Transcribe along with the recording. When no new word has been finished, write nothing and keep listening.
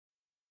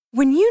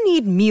When you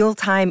need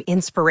mealtime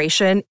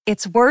inspiration,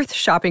 it's worth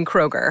shopping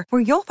Kroger,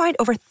 where you'll find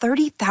over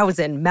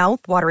 30,000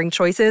 mouth-watering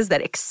choices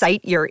that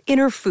excite your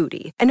inner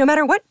foodie. And no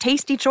matter what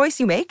tasty choice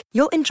you make,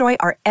 you'll enjoy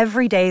our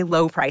everyday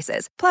low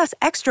prices, plus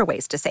extra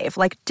ways to save,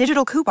 like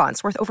digital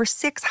coupons worth over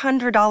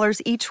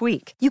 $600 each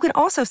week. You can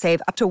also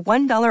save up to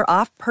 $1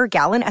 off per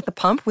gallon at the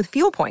pump with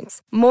fuel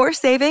points. More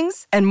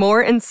savings and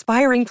more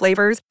inspiring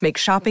flavors make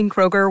shopping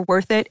Kroger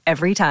worth it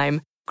every time.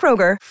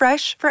 Kroger,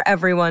 fresh for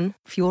everyone.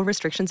 Fuel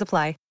restrictions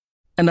apply.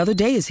 Another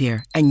day is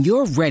here, and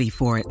you're ready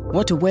for it.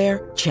 What to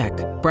wear? Check.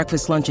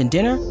 Breakfast, lunch, and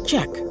dinner?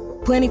 Check.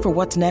 Planning for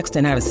what's next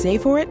and how to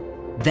save for it?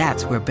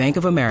 That's where Bank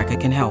of America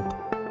can help.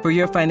 For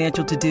your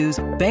financial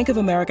to-dos, Bank of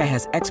America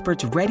has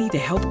experts ready to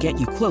help get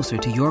you closer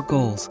to your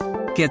goals.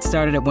 Get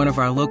started at one of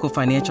our local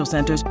financial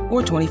centers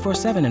or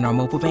 24/7 in our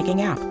mobile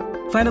banking app.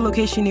 Find a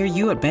location near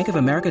you at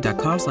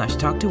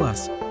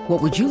bankofamerica.com/talktous.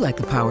 What would you like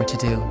the power to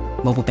do?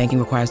 Mobile banking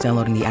requires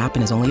downloading the app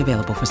and is only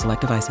available for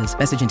select devices.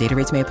 Message and data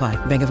rates may apply.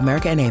 Bank of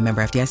America N.A.,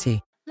 member FDIC.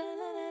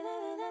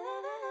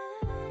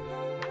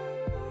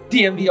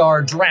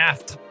 DNVR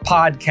Draft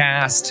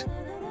Podcast.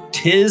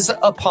 'Tis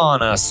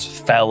upon us,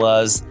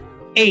 fellas.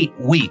 8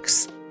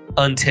 weeks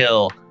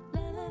until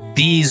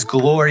these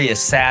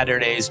glorious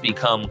Saturdays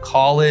become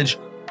college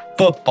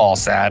football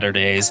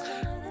Saturdays.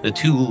 The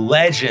two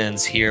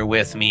legends here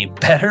with me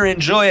better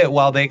enjoy it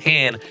while they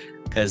can,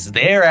 because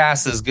their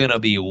ass is going to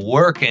be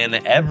working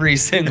every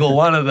single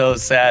one of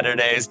those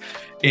Saturdays.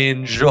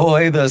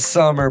 Enjoy the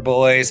summer,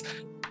 boys.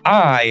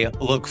 I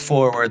look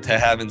forward to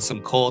having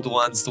some cold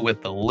ones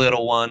with the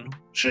little one.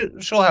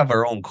 She'll have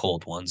her own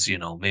cold ones,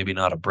 maybe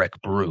not a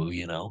brick brew,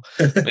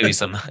 maybe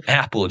some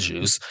apple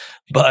juice,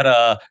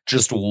 but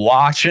just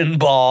watching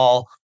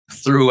ball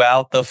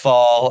throughout the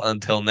fall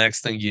until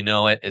next thing you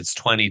know it's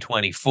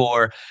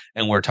 2024,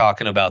 and we're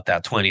talking about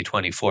that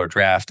 2024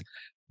 draft.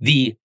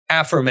 The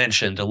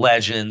aforementioned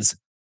legends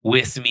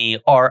with me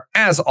are,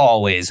 as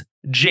always,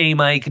 J.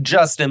 Mike,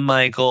 Justin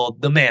Michael,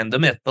 the man, the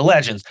myth, the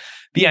legends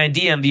behind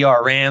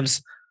DNVR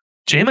Rams.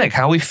 J. Mike,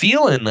 how we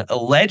feeling? A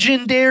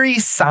legendary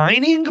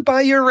signing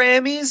by your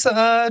Rammies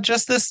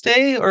just this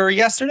day or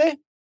yesterday?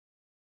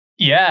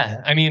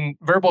 Yeah, I mean,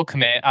 verbal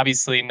commit.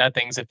 Obviously,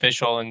 nothing's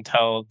official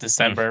until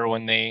December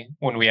when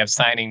we have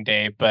signing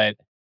day. But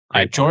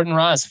Jordan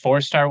Ross,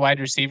 4-star wide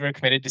receiver,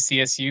 committed to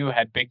CSU,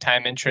 had big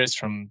time interest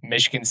from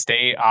Michigan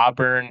State,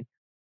 Auburn,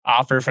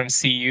 offer from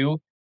CU.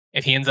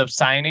 If he ends up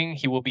signing,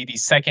 he will be the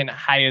second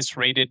highest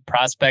rated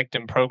prospect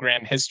in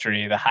program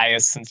history, the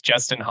highest since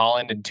Justin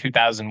Holland in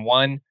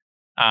 2001.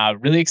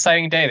 Really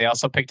exciting day. They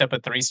also picked up a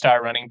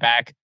 3-star running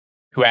back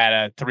who had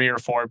a 3 or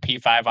 4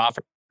 P5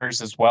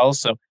 offers as well.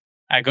 So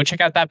go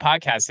check out that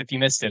podcast if you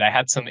missed it. I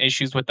had some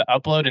issues with the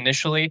upload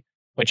initially,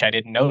 which I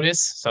didn't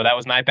notice. So that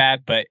was my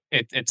bad, but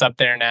it's up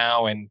there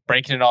now and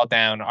breaking it all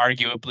down.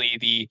 Arguably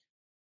the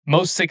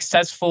most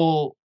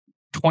successful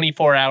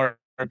 24-hour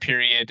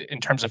period in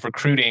terms of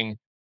recruiting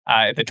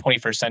the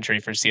 21st century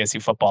for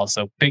CSU football.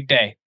 So big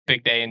day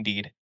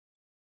indeed.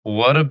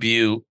 What a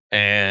beaut.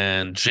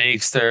 And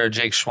Jake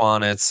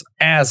Schwanitz,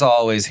 as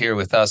always, here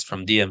with us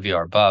from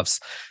DNVR Buffs.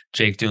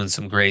 Jake doing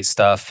some great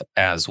stuff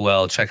as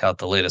well. Check out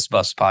the latest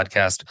Buffs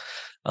podcast.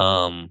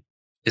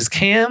 Is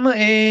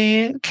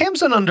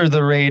Cam's an under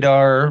the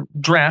radar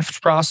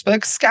draft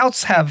prospect?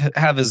 Scouts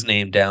have his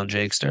name down,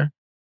 Jakester.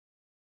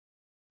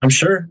 I'm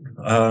sure.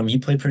 He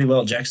played pretty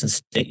well at Jackson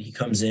State. He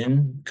comes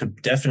in,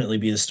 could definitely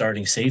be the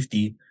starting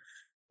safety.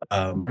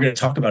 We're going to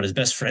talk about his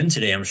best friend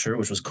today, I'm sure,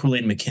 which was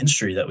Kool-Aid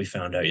McKinstry that we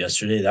found out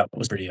yesterday. That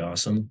was pretty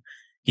awesome.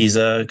 He's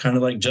kind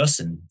of like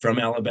Justin from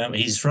Alabama.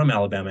 He's from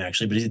Alabama,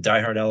 actually, but he's a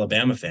diehard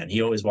Alabama fan.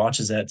 He always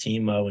watches that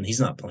team when he's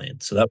not playing.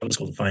 So that was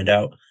cool to find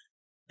out.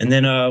 And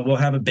then we'll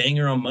have a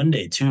banger on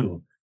Monday,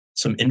 too.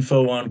 Some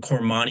info on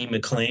Cormani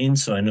McLean.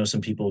 So I know some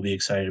people will be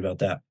excited about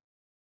that.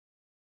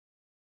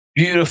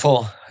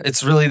 Beautiful.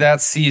 It's really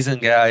that season,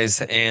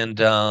 guys. And,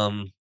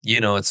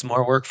 it's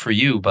more work for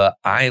you, but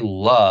I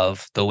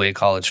love the way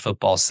college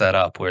football's set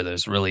up where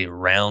there's really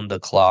round the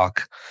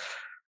clock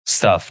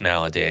stuff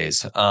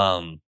nowadays.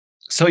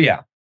 So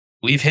yeah,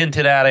 we've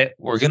hinted at it.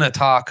 We're going to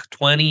talk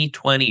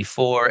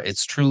 2024.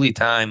 It's truly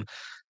time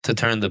to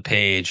turn the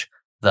page.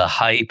 The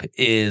hype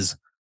is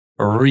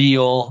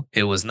real.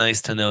 It was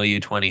nice to know you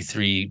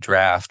 23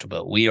 draft,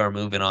 but we are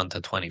moving on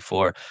to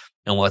 24.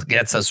 And what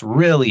gets us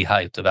really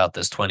hyped about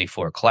this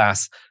 24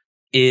 class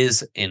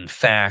is, in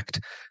fact,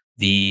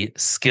 the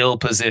skill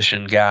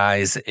position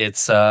guys.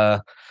 It's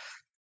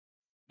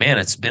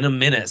it's been a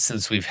minute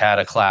since we've had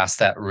a class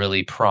that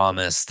really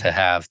promised to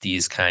have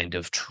these kind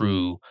of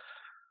true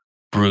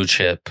blue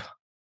chip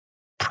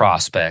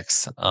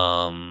prospects.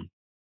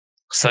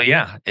 So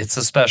yeah, it's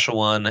a special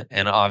one.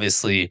 And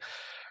obviously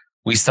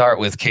we start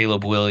with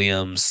Caleb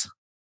Williams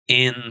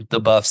in the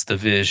Buffs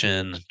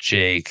division.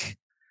 Jake,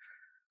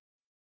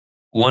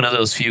 one of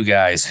those few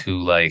guys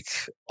who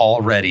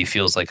already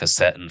feels like a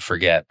set and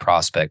forget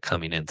prospect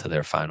coming into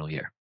their final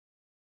year.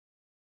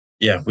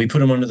 Yeah, we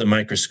put him under the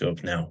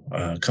microscope now.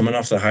 Coming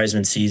off the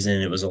Heisman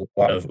season, it was a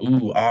lot of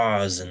ooh,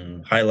 ahs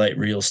and highlight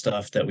reel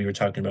stuff that we were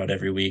talking about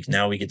every week.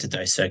 Now we get to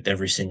dissect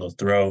every single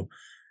throw.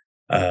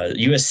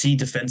 USC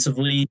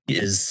defensively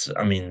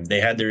I mean,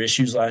 they had their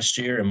issues last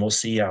year, and we'll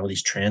see how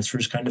these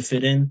transfers kind of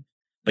fit in.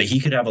 But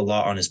he could have a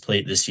lot on his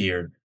plate this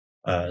year.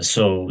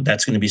 So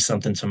that's going to be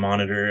something to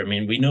monitor. I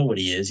mean, we know what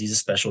he is. He's a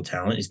special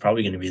talent. He's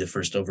probably going to be the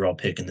first overall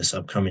pick in this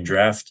upcoming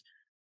draft.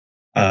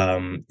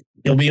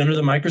 He'll be under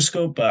the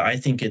microscope, but I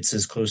think it's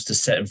as close to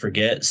set and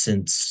forget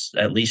since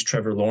at least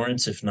Trevor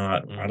Lawrence, if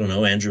not, I don't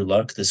know, Andrew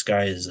Luck. This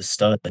guy is a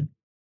stud.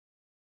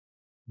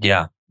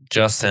 Yeah,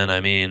 Justin, I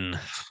mean,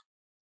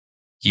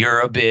 you're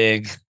a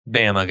big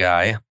Bama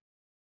guy.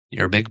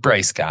 You're a big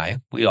Bryce guy.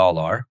 We all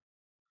are.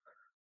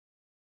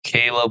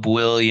 Caleb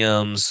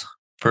Williams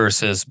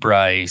versus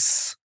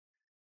Bryce.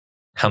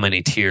 How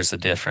many tiers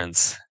of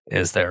difference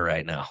is there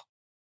right now?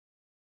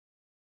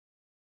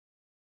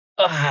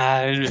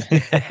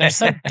 They're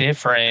so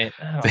different.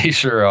 They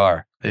sure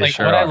are.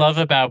 I love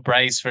about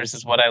Bryce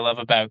versus what I love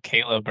about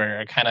Caleb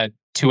are kind of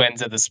two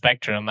ends of the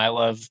spectrum. I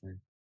love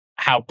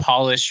how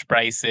polished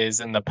Bryce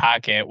is in the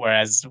pocket,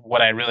 whereas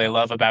what I really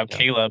love about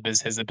Caleb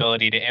is his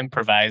ability to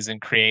improvise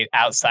and create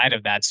outside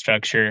of that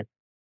structure.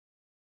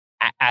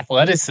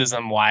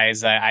 Athleticism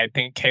wise, I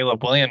think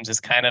Caleb Williams is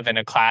kind of in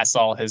a class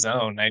all his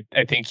own. I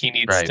think he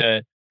needs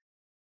to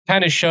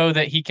kind of show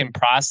that he can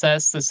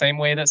process the same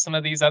way that some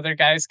of these other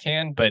guys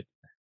can. But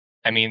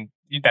I mean,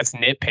 that's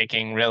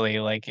nitpicking, really.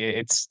 Like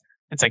it's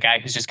a guy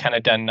who's just kind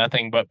of done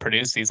nothing but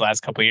produce these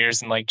last couple of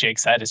years. And like Jake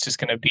said, it's just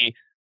going to be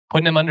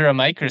putting him under a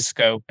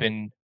microscope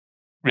and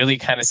really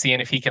kind of seeing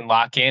if he can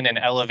lock in and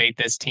elevate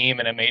this team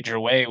in a major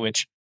way,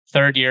 which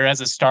third year as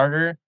a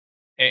starter,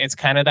 it's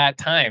kind of that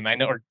time. I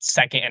know, or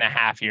second and a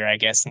half year, I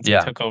guess, since he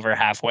took over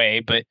halfway,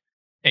 but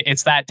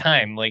it's that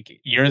time. Like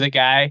you're the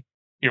guy,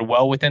 you're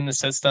well within the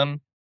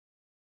system.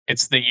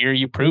 It's the year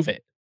you prove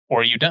it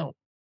or you don't.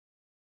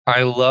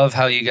 I love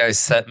how you guys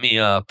set me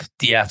up.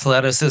 The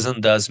athleticism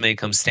does make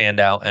him stand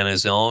out on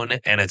his own.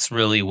 And it's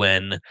really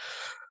when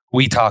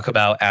we talk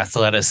about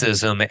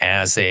athleticism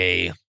as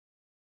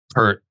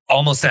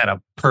almost at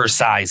a per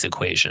size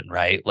equation,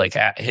 right? Like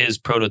at his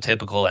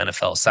prototypical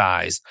NFL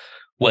size,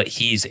 what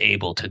he's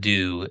able to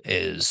do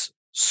is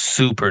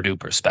super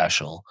duper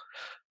special.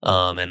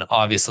 And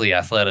obviously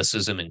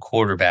athleticism in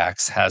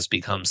quarterbacks has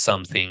become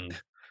something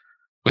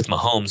with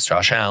Mahomes,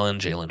 Josh Allen,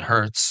 Jalen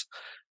Hurts,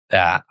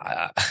 that,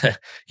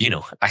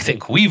 I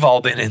think we've all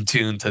been in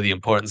tune to the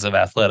importance of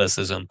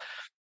athleticism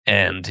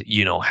and,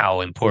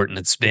 how important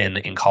it's been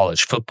in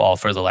college football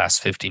for the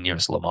last 15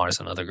 years. Lamar's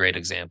another great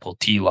example.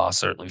 T-Law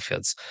certainly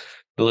fits.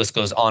 The list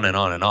goes on and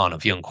on and on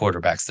of young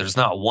quarterbacks. There's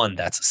not one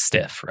that's a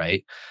stiff,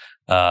 right?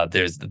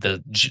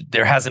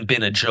 There hasn't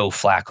been a Joe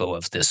Flacco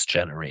of this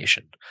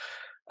generation.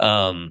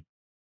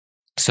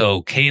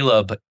 So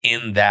Caleb,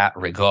 in that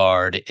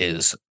regard,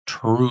 is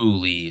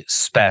truly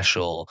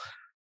special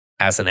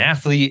as an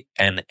athlete,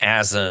 and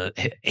as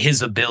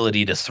his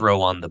ability to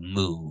throw on the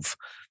move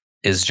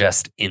is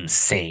just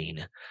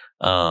insane.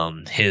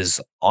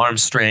 His arm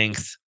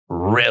strength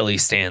really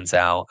stands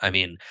out. I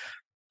mean,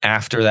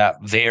 after that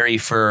very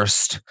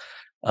first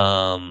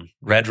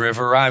Red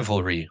River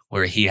rivalry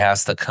where he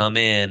has to come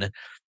in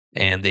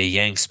and they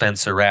yank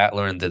Spencer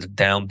Rattler and the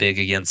down big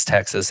against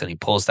Texas, and he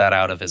pulls that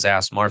out of his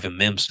ass. Marvin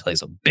Mims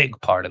plays a big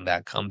part in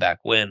that comeback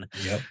win.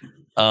 Yep.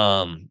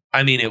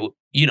 I mean,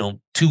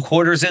 2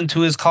 quarters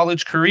into his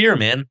college career,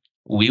 man,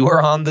 we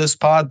were on this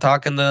pod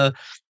talking the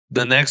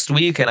next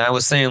week, and I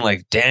was saying,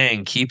 like,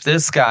 dang, keep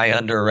this guy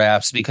under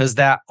wraps because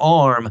that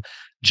arm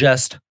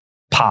just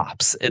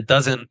pops. It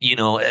doesn't,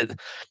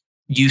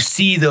 you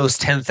see those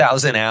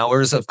 10,000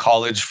 hours of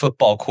college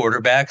football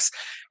quarterbacks,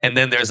 and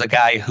then there's a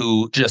guy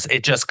who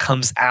it just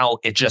comes out,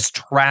 it just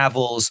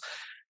travels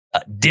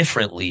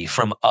differently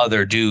from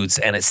other dudes,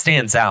 and it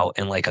stands out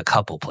in like a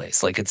couple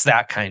plays. Like it's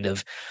that kind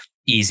of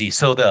easy.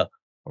 So the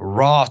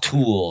raw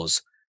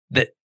tools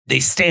that they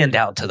stand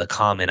out to the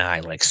common eye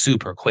like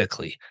super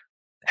quickly.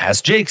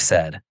 As Jake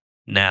said,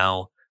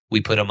 now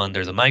we put him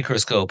under the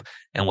microscope,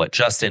 and what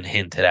Justin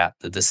hinted at,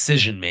 the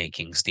decision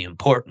making's the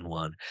important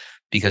one,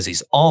 because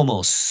he's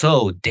almost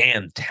so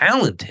damn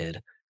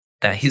talented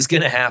that he's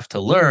going to have to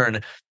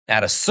learn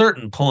at a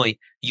certain point.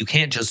 You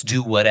can't just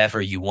do whatever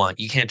you want.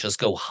 You can't just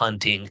go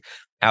hunting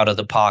out of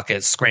the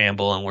pocket,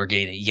 scramble, and we're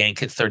going to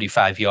yank it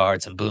 35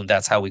 yards and boom,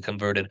 that's how we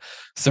converted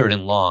 3rd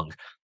and long.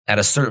 At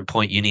a certain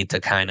point, you need to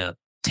kind of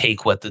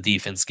take what the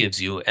defense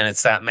gives you. And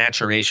it's that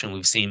maturation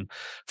we've seen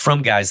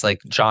from guys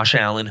like Josh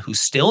Allen, who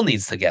still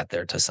needs to get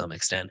there to some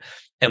extent,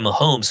 and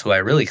Mahomes, who I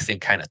really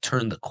think kind of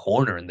turned the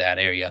corner in that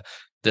area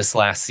this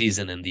last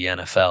season in the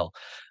NFL.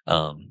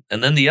 And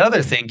then the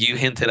other thing, you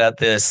hinted at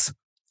this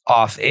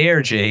off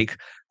air, Jake,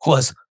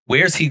 was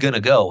where's he going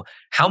to go?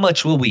 How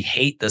much will we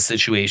hate the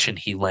situation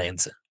he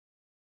lands in?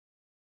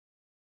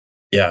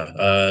 Yeah,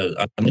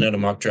 I'm at a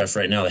mock draft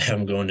right now. They have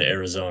him going to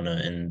Arizona,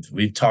 and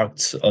we've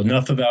talked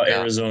enough about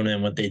Arizona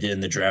and what they did in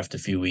the draft a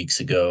few weeks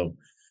ago.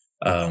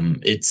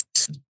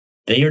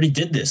 They they already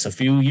did this a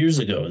few years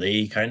ago.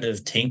 They kind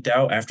of tanked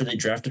out after they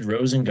drafted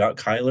Rosen, got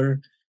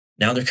Kyler.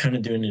 Now they're kind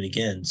of doing it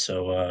again.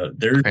 So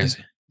they're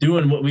Crazy.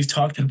 doing what we've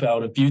talked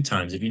about a few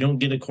times. If you don't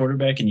get a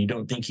quarterback and you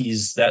don't think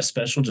he's that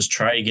special, just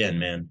try again,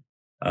 man.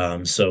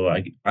 So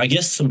I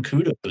guess some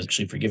kudos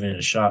actually for giving it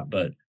a shot,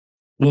 but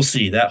we'll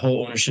see that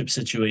whole ownership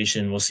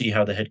situation. We'll see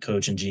how the head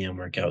coach and GM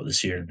work out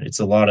this year. It's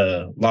a lot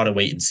of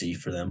wait and see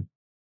for them.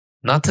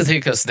 Not to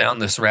take us down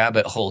this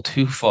rabbit hole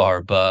too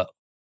far, but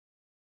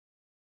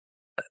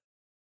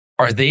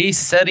are they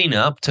setting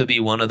up to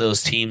be one of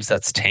those teams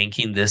that's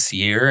tanking this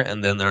year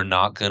and then they're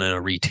not going to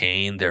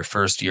retain their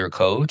first year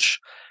coach?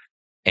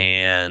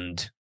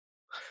 And,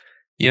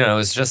 I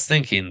was just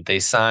thinking they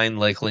signed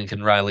like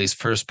Lincoln Riley's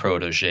first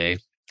protege,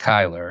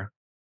 Kyler.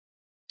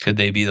 Could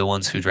they be the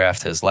ones who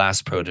draft his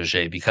last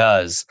protege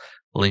because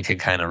Lincoln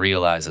kind of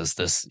realizes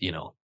this,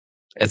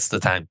 it's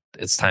time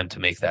to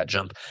make that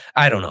jump.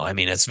 I don't know. I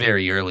mean, it's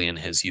very early in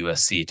his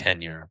USC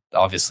tenure.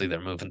 Obviously, they're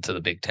moving to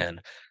the Big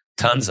Ten.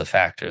 Tons of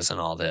factors in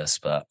all this,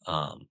 but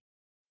I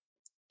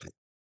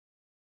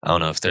don't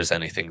know if there's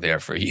anything there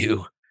for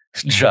you,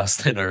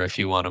 Justin, or if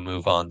you want to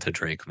move on to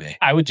Drake May.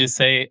 I would just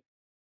say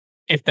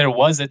if there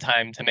was a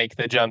time to make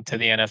the jump to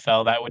the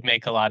NFL, that would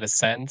make a lot of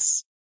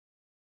sense.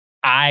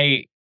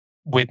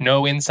 With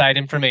no inside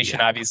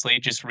information, obviously,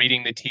 just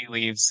reading the tea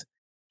leaves,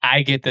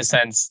 I get the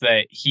sense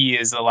that he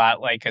is a lot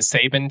like a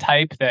Saban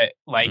type that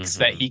likes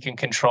that he can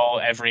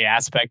control every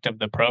aspect of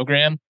the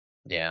program.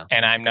 Yeah.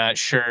 And I'm not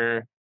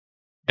sure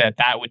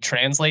that would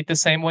translate the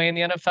same way in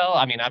the NFL.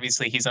 I mean,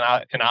 obviously, he's an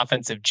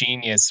offensive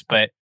genius,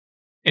 but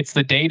it's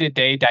the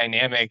day-to-day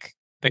dynamic,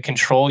 the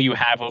control you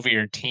have over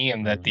your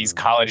team that these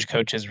college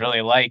coaches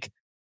really like.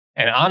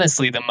 And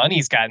honestly, the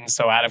money's gotten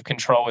so out of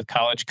control with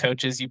college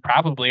coaches, you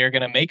probably are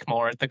going to make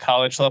more at the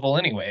college level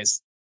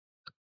anyways.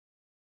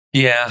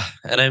 Yeah.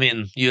 And I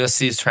mean,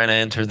 USC is trying to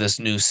enter this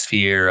new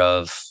sphere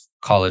of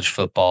college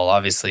football.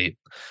 Obviously,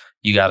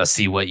 you got to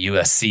see what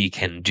USC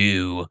can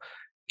do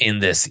in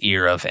this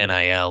era of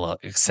NIL,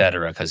 et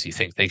cetera, because you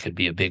think they could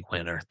be a big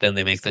winner. Then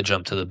they make the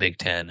jump to the Big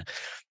Ten.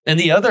 And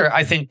the other,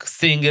 I think,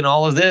 thing in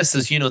all of this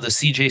is, the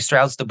CJ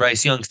Strouds, the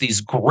Bryce Youngs, these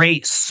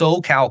great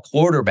SoCal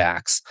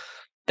quarterbacks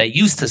that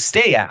used to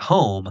stay at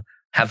home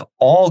have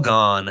all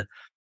gone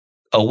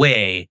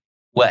away.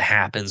 What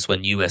happens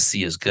when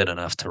USC is good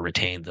enough to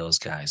retain those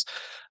guys?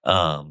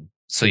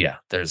 So yeah,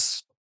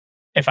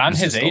 if I'm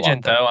his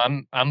agent though,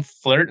 I'm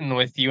flirting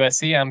with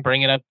USC. I'm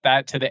bringing up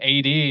that to the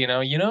AD.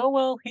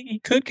 Well, he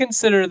could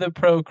consider the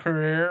pro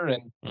career,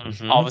 and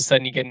all of a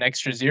sudden you get an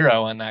extra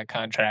zero on that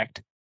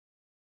contract.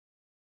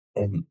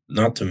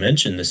 Not to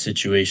mention the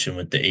situation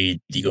with the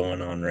AD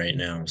going on right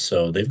now.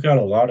 So they've got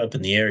a lot up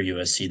in the air,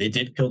 USC. They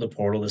did kill the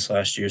portal this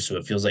last year, so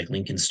it feels like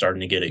Lincoln's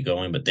starting to get it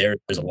going, but there's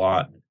a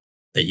lot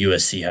that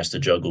USC has to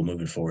juggle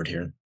moving forward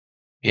here.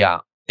 Yeah,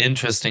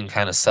 interesting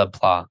kind of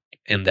subplot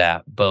in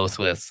that, both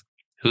with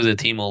who the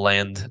team will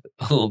land,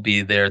 who will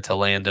be there to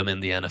land them in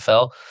the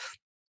NFL,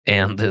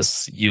 and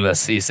this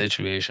USC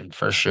situation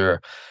for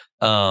sure.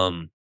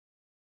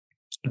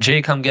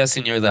 Jake, I'm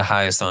guessing you're the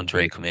highest on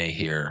Drake May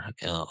here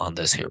on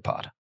this here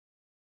pod.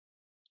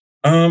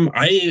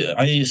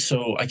 I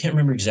can't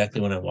remember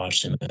exactly when I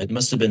watched him. It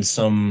must have been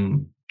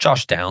some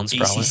Josh Downs,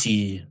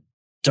 ACC.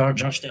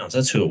 Josh Downs,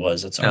 that's who it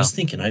was. I was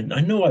thinking. I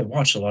know I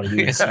watched a lot of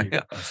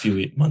USC a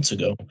few months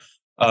ago.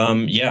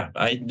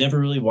 I never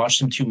really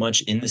watched him too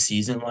much in the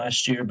season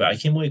last year, but I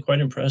came away quite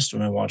impressed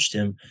when I watched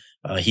him.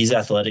 He's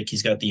athletic.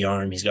 He's got the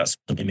arm. He's got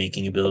some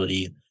playmaking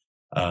ability.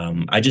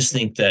 I just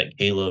think that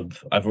Caleb,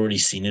 I've already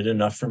seen it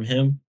enough from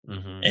him.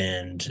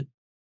 And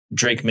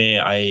Drake May,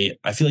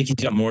 I feel like he's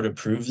got more to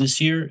prove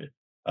this year,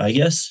 I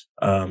guess,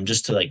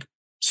 just to like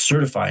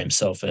certify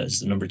himself as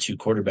the number 2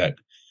 quarterback.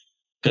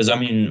 Because, I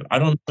mean, I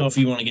don't know if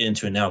you want to get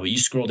into it now, but you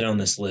scroll down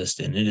this list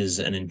and it is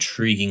an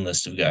intriguing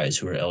list of guys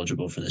who are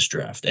eligible for this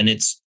draft. And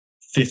it's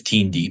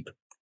 15 deep.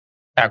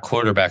 At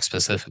quarterback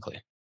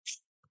specifically.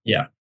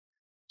 Yeah.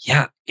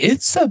 Yeah,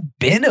 it's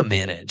been a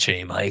minute,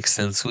 J. Mike,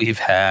 since we've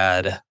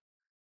had...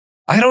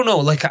 I don't know.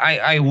 Like,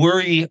 I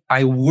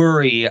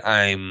worry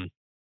I'm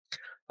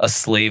a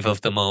slave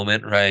of the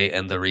moment, right?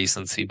 And the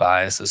recency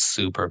bias is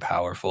super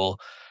powerful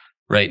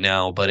right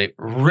now. But it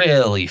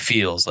really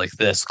feels like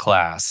this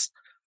class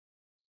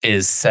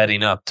is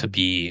setting up to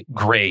be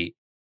great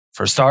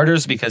for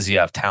starters because you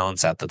have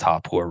talents at the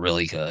top who are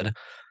really good.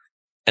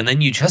 And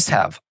then you just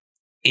have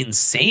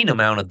insane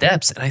amount of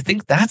depths. And I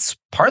think that's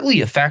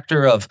partly a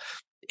factor of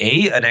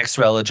an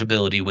extra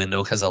eligibility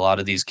window because a lot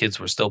of these kids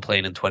were still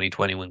playing in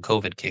 2020 when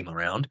COVID came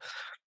around.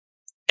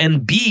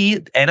 And B,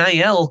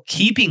 NIL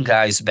keeping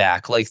guys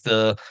back like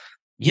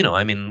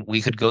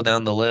we could go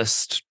down the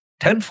list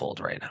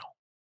tenfold right now.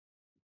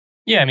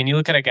 Yeah, I mean, you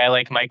look at a guy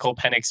like Michael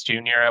Penix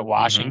Jr. at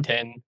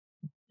Washington,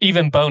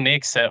 even Bo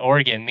Nix at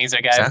Oregon. These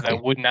are guys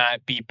that would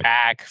not be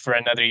back for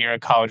another year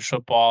of college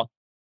football.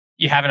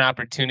 You have an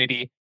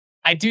opportunity.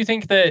 I do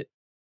think that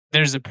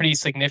there's a pretty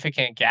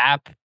significant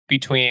gap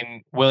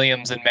between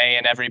Williams and May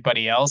and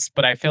everybody else,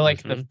 but I feel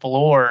like the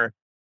floor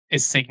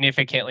is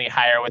significantly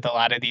higher with a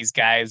lot of these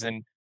guys.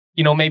 And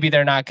maybe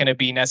they're not going to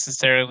be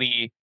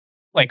necessarily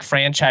like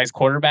franchise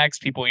quarterbacks,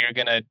 people you're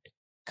going to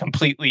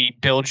completely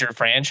build your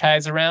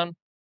franchise around.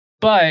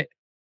 But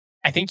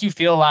I think you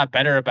feel a lot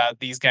better about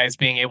these guys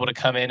being able to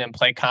come in and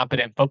play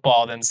competent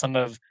football than some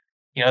of,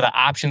 the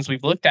options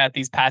we've looked at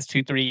these past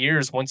 2-3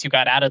 years. Once you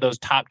got out of those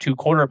top 2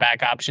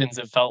 quarterback options,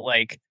 it felt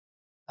like,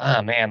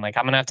 oh man, like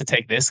I'm going to have to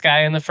take this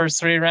guy in the first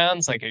 3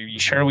 rounds. Like, are you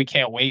sure we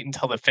can't wait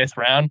until the 5th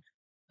round?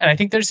 And I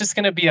think there's just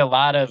going to be a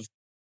lot of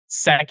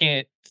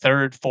 2nd,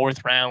 3rd,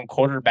 4th round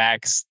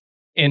quarterbacks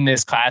in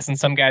this class, and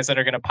some guys that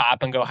are going to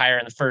pop and go higher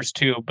in the first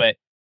 2. But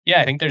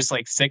yeah, I think there's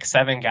like 6,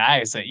 7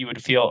 guys that you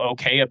would feel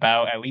okay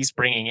about at least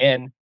bringing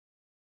in.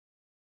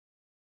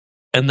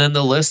 And then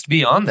the list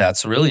beyond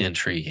that's really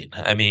intriguing.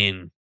 I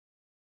mean,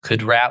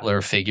 could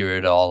Rattler figure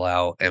it all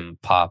out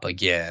and pop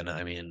again?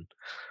 I mean,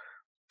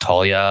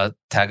 Talia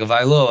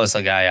Tagovailoa is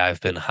a guy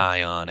I've been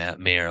high on at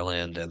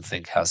Maryland and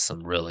think has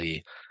some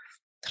really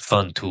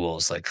fun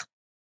tools. Like,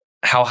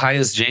 how high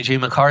is JJ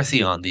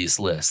McCarthy on these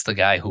lists? The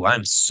guy who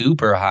I'm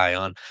super high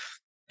on.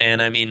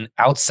 And I mean,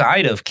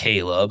 outside of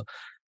Caleb,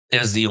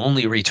 is the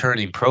only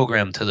returning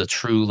program to the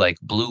true like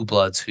blue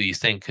bloods who you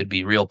think could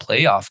be real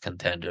playoff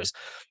contenders.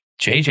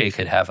 JJ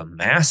could have a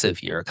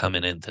massive year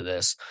coming into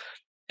this.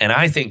 And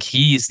I think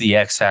he's the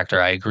X factor.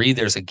 I agree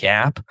there's a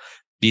gap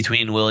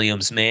between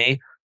Williams-May.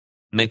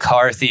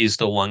 McCarthy's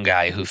the one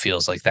guy who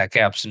feels like that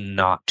gap's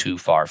not too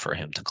far for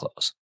him to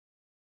close.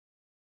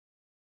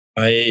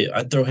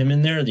 I'd throw him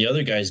in there. The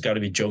other guy's got to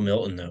be Joe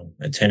Milton, though,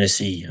 at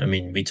Tennessee. I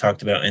mean, we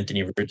talked about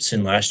Anthony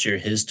Richardson last year,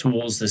 his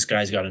tools. This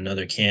guy's got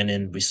another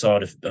cannon. We saw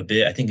it a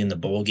bit, I think, in the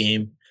bowl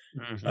game.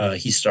 Mm-hmm.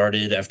 He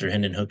started after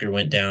Hendon Hooker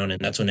went down,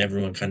 and that's when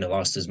everyone kind of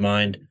lost his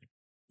mind.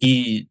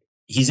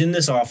 He's in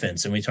this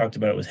offense, and we talked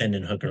about it with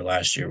Hendon Hooker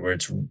last year, where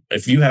it's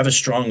if you have a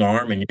strong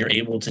arm and you're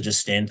able to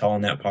just stand tall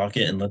in that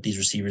pocket and let these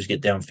receivers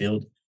get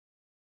downfield,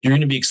 you're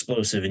going to be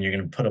explosive and you're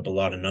going to put up a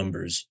lot of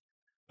numbers.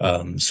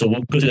 So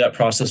we'll go through that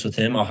process with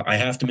him. I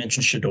have to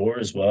mention Shador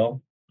as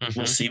well. Mm-hmm.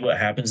 We'll see what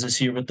happens this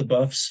year with the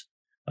Buffs.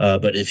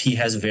 But if he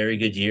has a very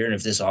good year and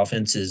if this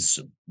offense is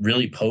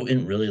really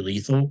potent, really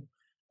lethal,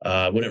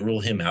 I wouldn't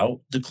rule him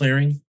out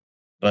declaring.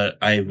 But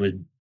I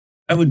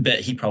would bet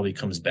he probably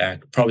comes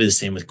back. Probably the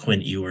same with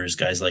Quinn Ewers,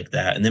 guys like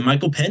that. And then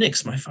Michael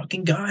Penix, my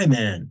fucking guy,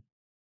 man.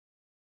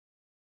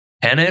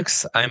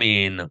 Penix, I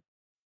mean,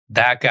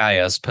 that guy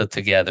has put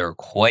together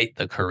quite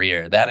the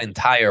career. That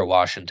entire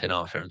Washington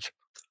offense,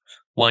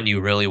 one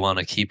you really want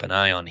to keep an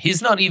eye on.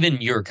 He's not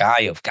even your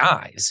guy of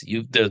guys.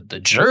 The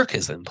jerk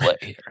is in play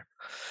here.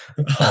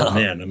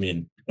 Man, I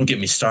mean, don't get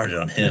me started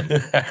on him.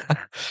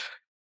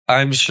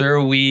 I'm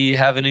sure we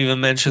haven't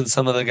even mentioned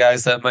some of the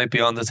guys that might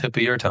be on the tip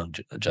of your tongue,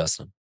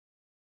 Justin.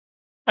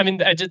 I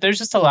mean, there's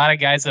just a lot of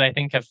guys that I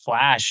think have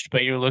flashed,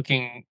 but you're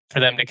looking for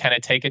them to kind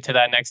of take it to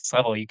that next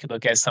level. You could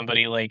look at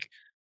somebody like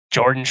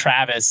Jordan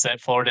Travis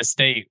at Florida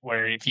State,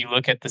 where if you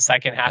look at the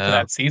second half of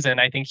that season,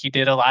 I think he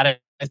did a lot of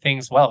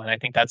things well. And I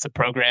think that's a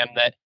program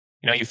that,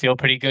 you feel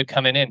pretty good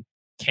coming in.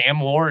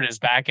 Cam Ward is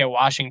back at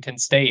Washington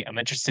State. I'm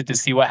interested to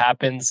see what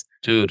happens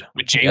with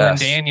Jalen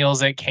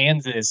Daniels at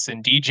Kansas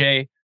and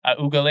DJ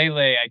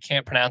Ugalele. I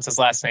can't pronounce his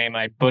last name.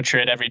 I butcher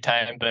it every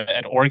time, but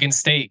at Oregon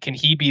State, can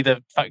he be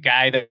the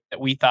guy that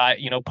we thought,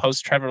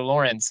 post Trevor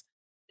Lawrence?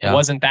 It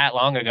wasn't that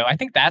long ago. I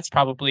think that's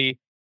probably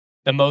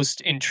the most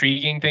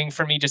intriguing thing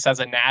for me, just as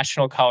a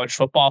national college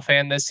football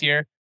fan this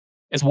year,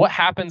 is what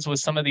happens with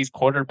some of these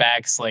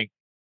quarterbacks like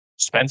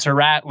Spencer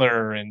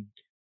Rattler and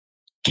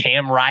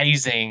Cam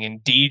Rising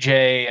and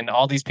DJ and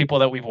all these people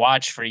that we've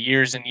watched for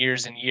years and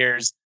years and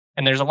years.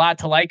 And there's a lot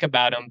to like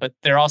about them, but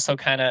they're also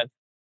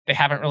they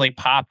haven't really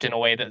popped in a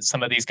way that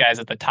some of these guys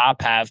at the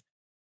top have.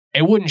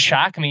 It wouldn't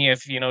shock me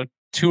if,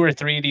 2 or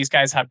 3 of these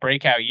guys have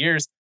breakout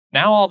years.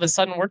 Now, all of a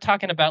sudden, we're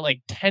talking about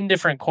like 10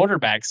 different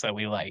quarterbacks that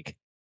we like.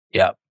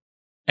 Yeah.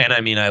 And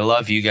I mean, I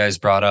love you guys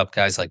brought up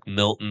guys like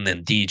Milton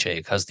and DJ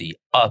because the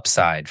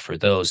upside for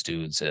those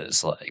dudes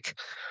is like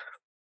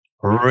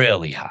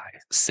really high,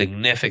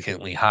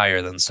 significantly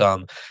higher than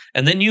some.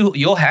 And then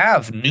you'll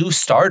have new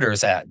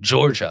starters at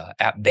Georgia,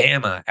 at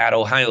Bama, at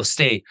Ohio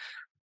State.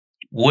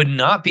 Would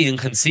not be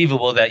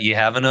inconceivable that you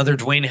have another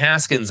Dwayne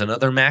Haskins,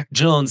 another Mac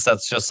Jones.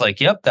 That's just like,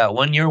 yep, that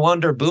 1 year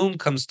wonder, boom,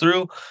 comes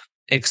through,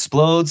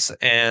 explodes,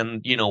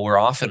 and we're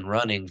off and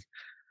running.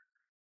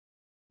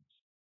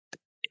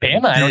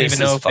 Bama, I don't even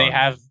know if they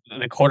have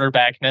the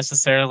quarterback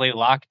necessarily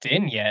locked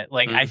in yet.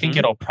 Like, I think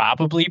it'll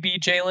probably be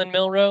Jalen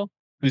Milroe,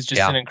 who's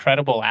just an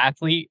incredible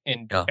athlete.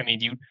 And I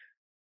mean,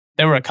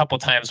 there were a couple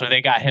times where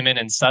they got him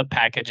in sub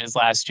packages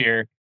last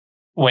year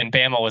when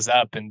Bama was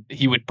up, and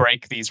he would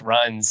break these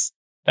runs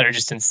that are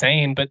just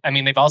insane. But I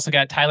mean, they've also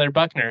got Tyler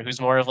Buckner,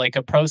 who's more of like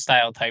a pro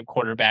style type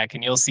quarterback,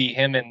 and you'll see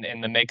him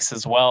in the mix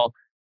as well.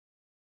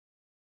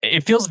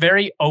 It feels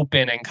very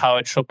open in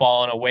college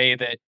football in a way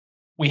that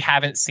we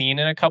haven't seen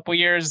in a couple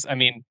years. I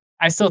mean,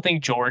 I still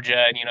think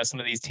Georgia and, some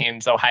of these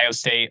teams, Ohio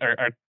State,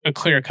 are a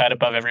clear cut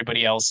above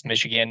everybody else,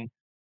 Michigan.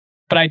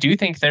 But I do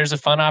think there's a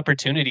fun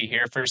opportunity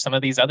here for some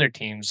of these other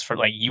teams, for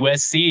like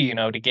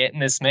USC, to get in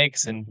this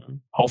mix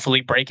and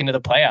hopefully break into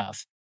the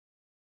playoff.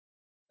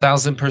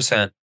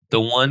 1,000%.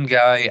 the one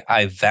guy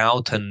I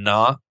vow to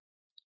not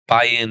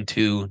buy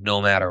into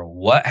no matter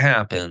what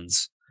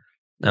happens,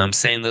 and I'm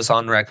saying this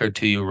on record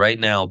to you right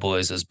now,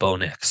 boys, is Bo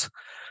Nix.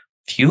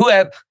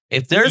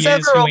 If there's He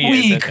ever is who a he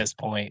is at week this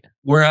point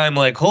where I'm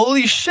like,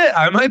 holy shit,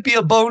 I might be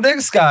a Bo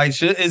Nix guy.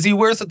 Is he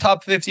worth a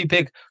top 50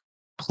 pick?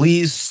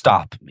 Please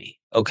stop me.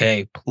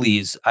 Okay,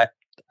 please.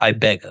 I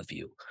beg of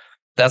you.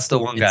 That's the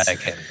one guy I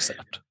can't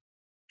accept.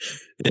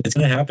 It's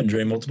going to happen,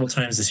 Dre, multiple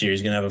times this year.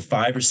 He's going to have a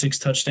 5 or 6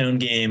 touchdown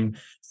game.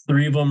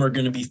 3 of them are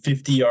going to be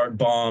 50-yard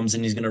bombs,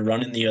 and he's going to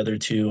run in the other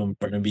 2. And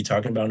we're going to be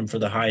talking about him for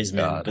the Heisman.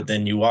 God. But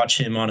then you watch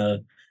him on a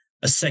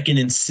 2nd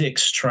and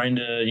 6 trying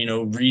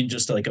to, read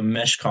just like a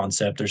mesh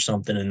concept or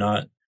something and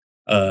not,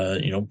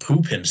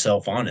 poop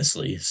himself,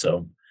 honestly.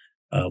 So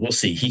we'll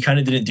see. He kind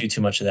of didn't do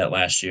too much of that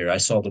last year. I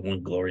saw the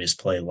one glorious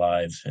play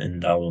live,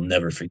 and I will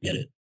never forget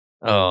it.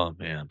 Oh,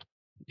 man.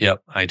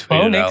 Yep, I tweeted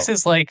Bo out. Nix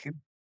is like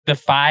the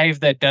 5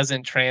 that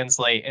doesn't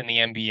translate in the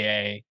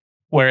NBA,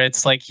 where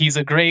it's like he's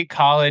a great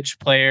college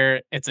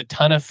player. It's a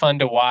ton of fun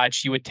to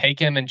watch. You would take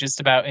him in just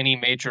about any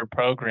major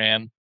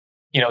program.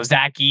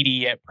 Zach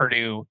Edey at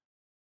Purdue.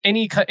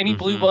 Any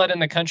blue blood in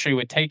the country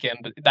would take him,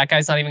 but that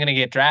guy's not even going to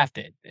get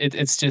drafted.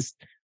 It's just,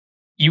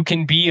 you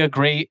can be a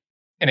great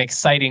and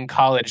exciting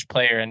college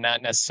player and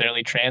not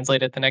necessarily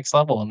translate at the next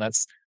level. And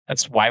that's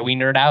why we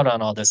nerd out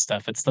on all this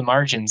stuff. It's the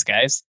margins,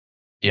 guys.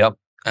 Yep,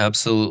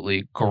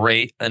 absolutely.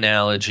 Great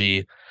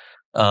analogy.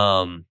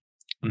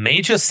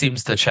 May just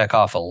seems to check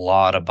off a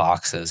lot of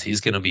boxes. He's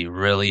going to be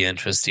really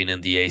interesting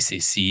in the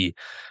ACC,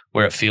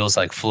 where it feels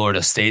like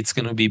Florida State's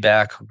going to be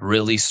back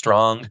really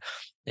strong,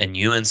 and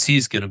UNC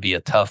is going to be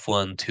a tough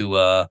one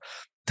to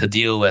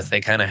deal with. They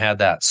kind of had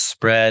that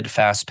spread,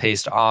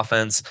 fast-paced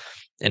offense,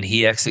 and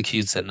he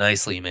executes it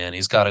nicely, man.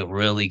 He's got a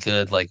really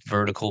good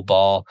vertical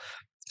ball,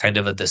 kind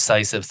of a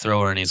decisive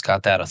thrower, and he's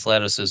got that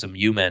athleticism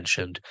you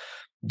mentioned,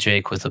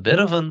 Jake, with a bit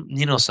of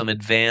some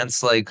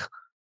advanced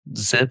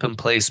zip and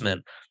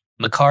placement.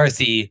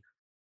 McCarthy,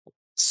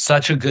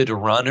 such a good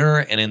runner,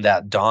 and in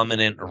that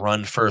dominant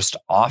run-first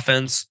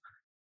offense,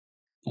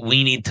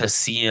 we need to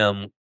see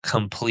him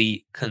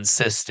complete,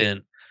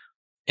 consistent,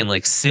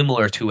 and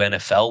similar to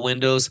NFL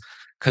windows,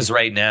 because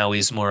right now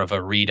he's more of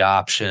a read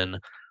option,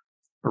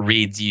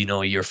 reads,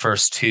 your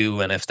first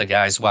 2, and if the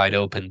guy's wide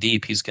open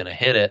deep, he's going to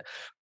hit it,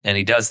 and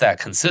he does that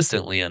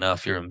consistently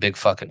enough, you're in big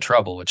fucking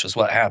trouble, which is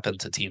what happened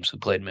to teams who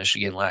played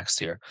Michigan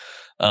last year.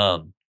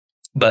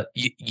 But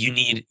you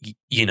need,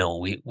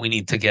 we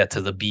need to get to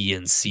the B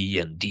and C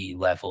and D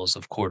levels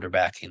of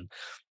quarterbacking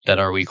that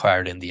are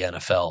required in the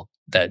NFL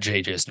that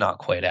JJ is not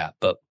quite at.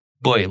 But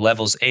boy,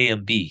 levels A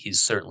and B,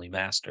 he's certainly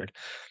mastered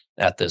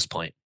at this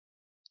point.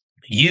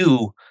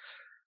 You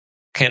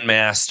can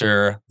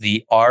master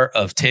the art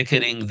of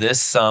ticketing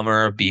this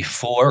summer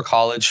before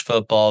college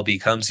football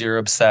becomes your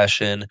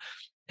obsession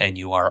and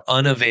you are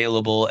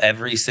unavailable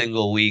every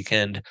single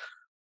weekend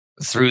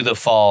through the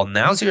fall.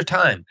 Now's your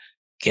time.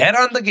 Get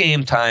on the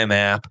Game Time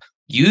app.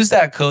 Use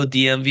that code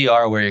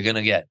DMVR where you're going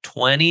to get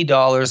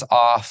 $20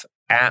 off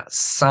at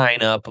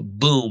sign up.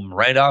 Boom,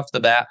 right off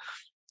the bat.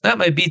 That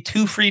might be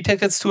 2 free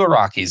tickets to a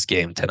Rockies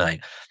game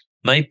tonight.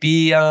 Might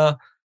be a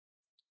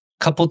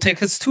couple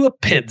tickets to a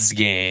Pids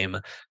game.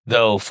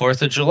 Though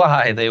 4th of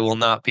July, they will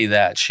not be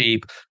that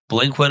cheap.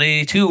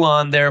 Blink-182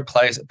 on there.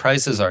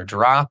 Prices are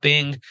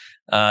dropping.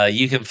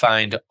 You can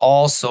find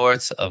all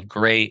sorts of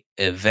great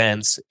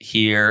events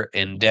here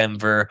in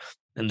Denver.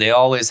 And they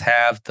always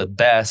have the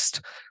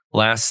best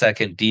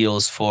last-second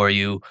deals for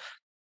you.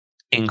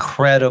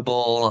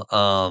 Incredible,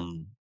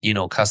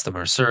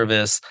 customer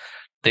service.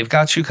 They've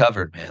got you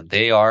covered, man.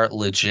 They are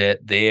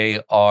legit.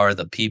 They are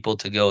the people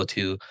to go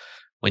to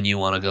when you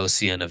want to go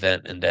see an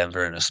event in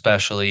Denver, and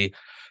especially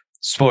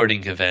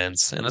sporting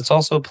events. And it's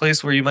also a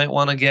place where you might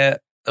want to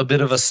get a bit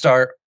of a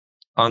start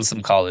on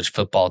some college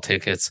football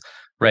tickets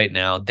right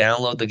now.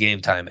 Download the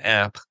Game Time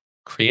app,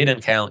 create an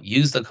account,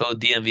 use the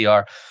code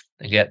DMVR,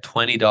 and get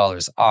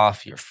 $20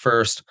 off your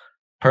first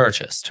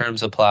purchase.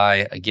 Terms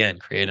apply. Again,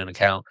 create an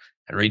account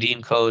and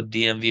redeem code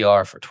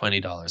DMVR for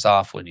 $20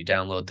 off when you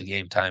download the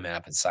Game Time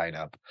app and sign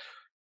up.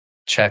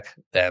 Check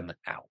them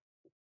out.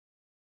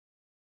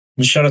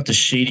 And shout out to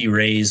Shady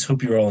Rays.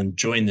 Hope you're all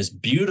enjoying this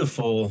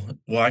beautiful.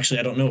 Well, actually,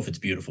 I don't know if it's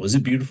beautiful. Is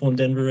it beautiful in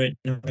Denver right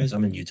now, guys?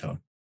 I'm in Utah.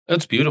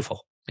 It's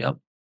beautiful. Yep.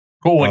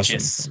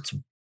 Gorgeous. Awesome. It's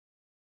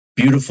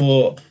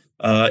beautiful.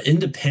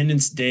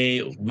 Independence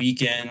Day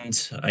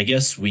weekend, I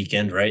guess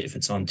weekend, right? If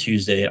it's on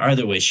Tuesday.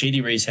 Either way,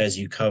 Shady Rays has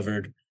you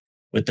covered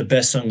with the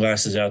best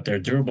sunglasses out there.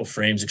 Durable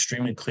frames,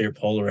 extremely clear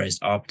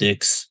polarized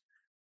optics.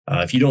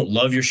 If you don't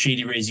love your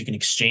Shady Rays, you can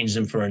exchange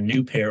them for a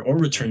new pair or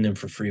return them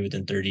for free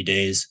within 30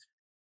 days.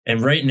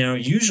 And right now,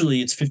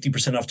 usually it's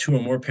 50% off 2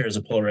 or more pairs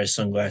of polarized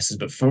sunglasses.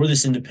 But for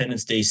this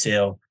Independence Day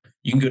sale,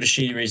 you can go to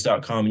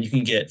shadyrays.com and you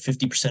can get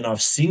 50% off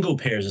single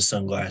pairs of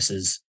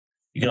sunglasses.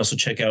 You can also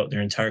check out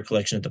their entire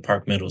collection at the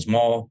Park Meadows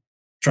Mall.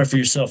 Try for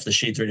yourself the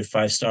shades rated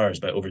 5 stars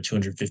by over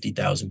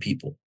 250,000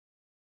 people.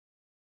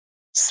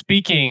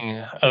 Speaking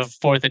of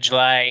 4th of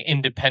July,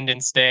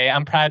 Independence Day,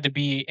 I'm proud to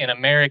be an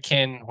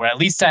American where at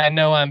least I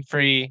know I'm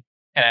free.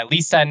 And at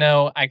least I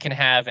know I can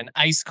have an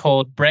ice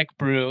cold Breck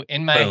brew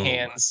in my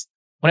hands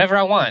whenever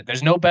I want.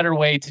 There's no better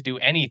way to do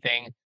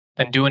anything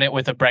than doing it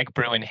with a Breck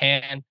brew in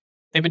hand.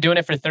 They've been doing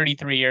it for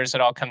 33 years.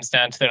 It all comes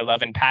down to their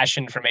love and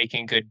passion for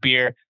making good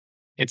beer.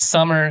 It's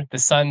summer, the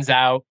sun's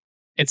out,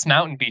 it's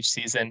Mountain Beach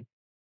season.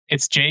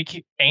 It's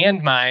Jake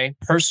and my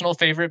personal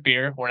favorite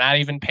beer. We're not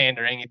even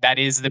pandering. That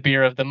is the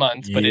beer of the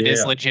month, but it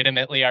is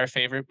legitimately our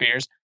favorite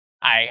beers.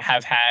 I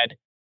have had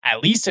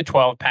at least a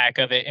 12-pack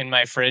of it in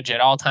my fridge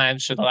at all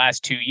times for the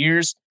last 2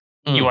 years.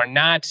 You are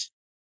not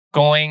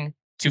going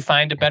to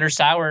find a better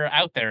sour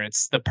out there.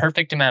 It's the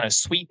perfect amount of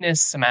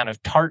sweetness, amount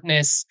of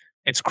tartness.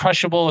 It's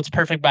crushable. It's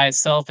perfect by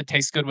itself. It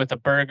tastes good with a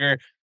burger,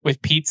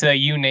 with pizza,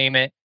 you name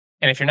it.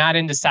 And if you're not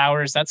into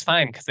sours, that's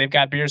fine because they've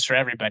got beers for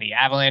everybody.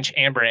 Avalanche,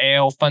 Amber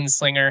Ale,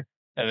 Funslinger,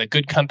 the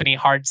Good Company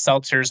hard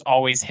seltzers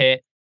always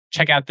hit.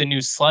 Check out the new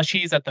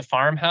slushies at the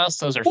farmhouse.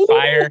 Those are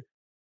fire.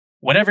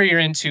 Whatever you're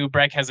into,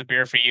 Breck has a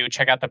beer for you.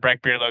 Check out the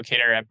Breck Beer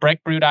Locator at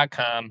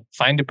breckbrew.com.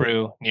 Find a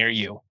brew near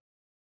you.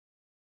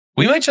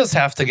 We might just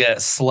have to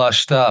get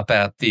slushed up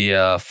at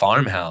the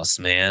farmhouse,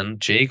 man.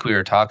 Jake, we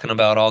were talking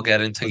about all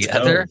getting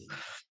together.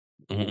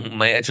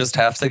 Might just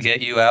have to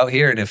get you out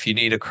here, and if you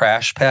need a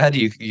crash pad,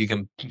 you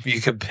can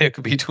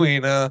pick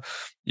between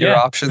your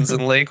options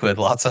in Lakewood.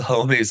 Lots of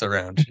homies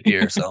around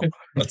here, so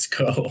let's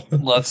go.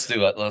 Let's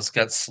do it. Let's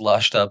get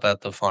slushed up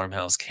at the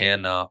farmhouse.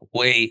 Cannot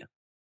wait,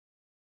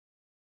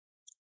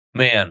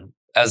 man.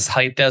 As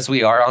hyped as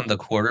we are on the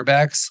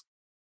quarterbacks,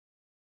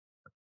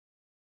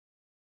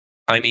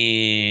 I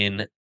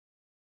mean,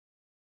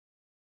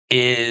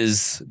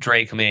 is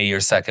Drake May your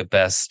second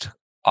best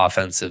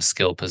offensive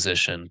skill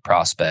position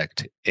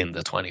prospect in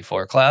the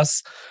 24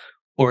 class?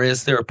 Or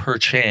is there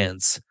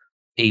perchance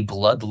a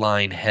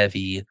bloodline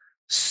heavy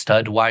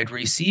stud wide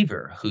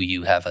receiver who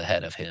you have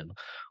ahead of him?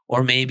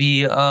 Or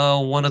maybe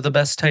one of the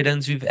best tight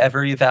ends you've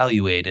ever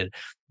evaluated?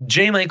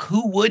 J-Mike,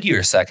 who would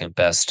your second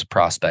best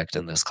prospect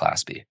in this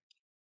class be?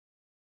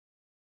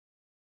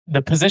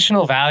 The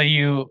positional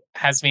value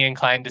has me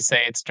inclined to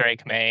say it's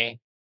Drake May.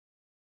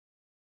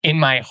 In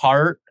my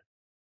heart,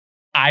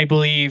 I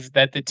believe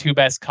that the two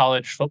best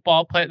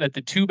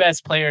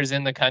players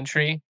in the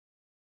country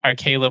are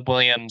Caleb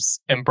Williams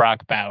and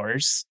Brock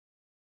Bowers.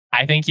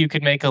 I think you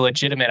could make a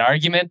legitimate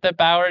argument that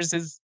Bowers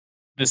is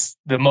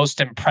the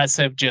most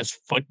impressive just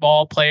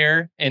football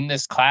player in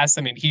this class.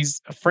 I mean,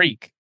 he's a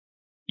freak.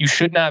 You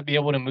should not be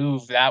able to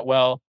move that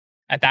well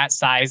at that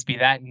size, be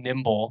that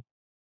nimble.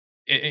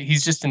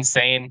 He's just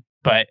insane.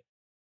 But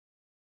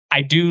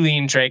I do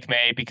lean Drake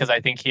May because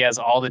I think he has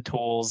all the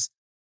tools.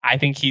 I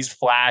think he's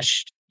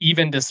flashed,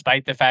 even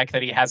despite the fact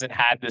that he hasn't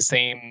had the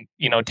same,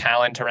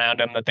 talent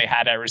around him that they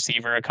had at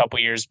receiver a couple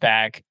years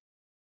back.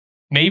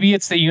 Maybe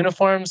it's the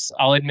uniforms.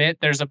 I'll admit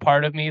there's a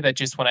part of me that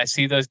just when I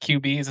see those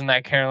QBs in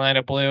that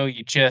Carolina blue,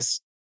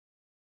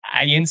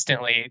 I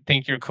instantly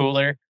think you're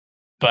cooler.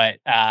 But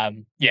I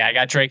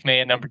got Drake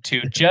May at number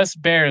 2,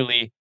 just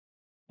barely.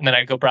 And then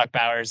I'd go Brock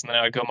Bowers, and then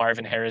I would go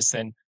Marvin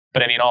Harrison.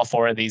 But I mean, all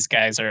 4 of these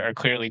guys are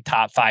clearly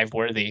top 5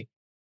 worthy.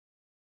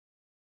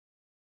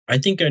 I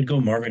think I'd go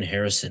Marvin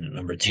Harrison at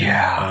number 2.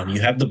 Yeah.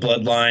 You have the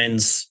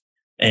bloodlines,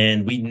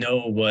 and we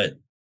know what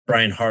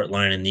Brian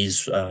Hartline and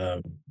these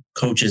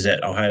coaches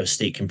at Ohio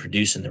State can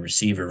produce in the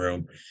receiver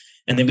room.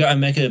 And they've got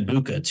Emeka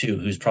Ibuka, too,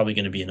 who's probably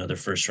going to be another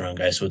first-round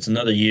guy. So it's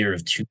another year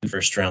of 2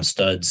 first-round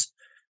studs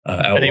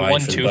out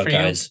wide for the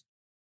Buckeyes.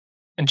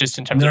 And just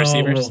in terms of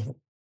receivers? Well,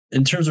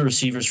 in terms of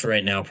receivers for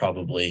right now,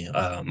 probably.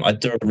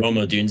 I'd throw Rome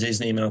Odunze's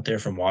name out there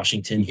from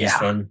Washington. He's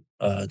fun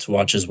to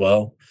watch as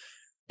well.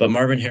 But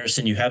Marvin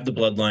Harrison, you have the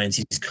bloodlines.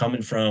 He's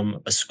coming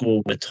from a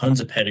school with tons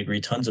of pedigree,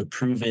 tons of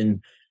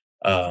proven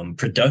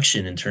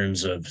production in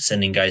terms of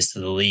sending guys to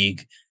the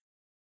league.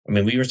 I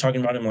mean, we were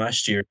talking about him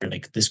last year.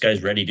 Like, this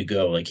guy's ready to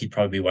go. Like, he'd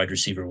probably be wide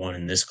receiver 1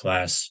 in this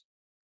class.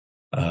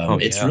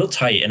 It's real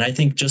tight. And I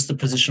think just the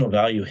positional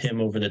value,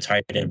 him over the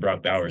tight end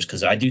Brock Bowers,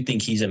 because I do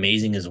think he's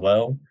amazing as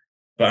well.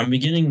 But I'm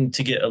beginning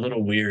to get a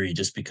little weary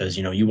just because,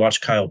 you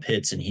watch Kyle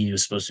Pitts and he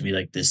was supposed to be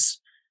like this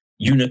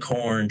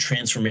unicorn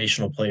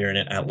transformational player in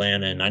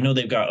Atlanta. And I know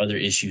they've got other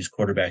issues,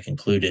 quarterback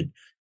included.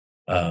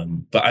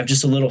 But I'm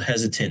just a little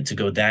hesitant to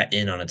go that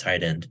in on a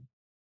tight end.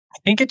 I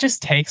think it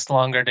just takes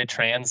longer to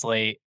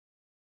translate.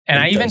 And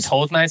I even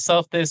told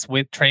myself this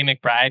with Trey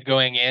McBride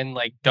going in,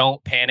 like,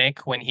 don't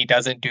panic when he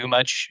doesn't do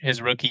much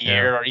his rookie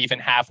year or even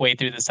halfway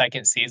through the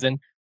second season.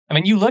 I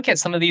mean, you look at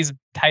some of these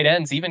tight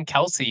ends, even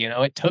Kelsey,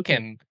 it took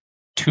him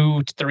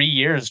 2 to 3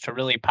 years to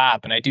really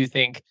pop. And I do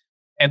think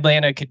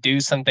Atlanta could do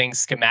something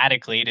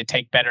schematically to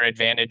take better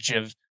advantage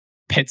of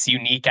Pitt's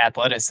unique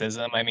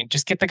athleticism. I mean,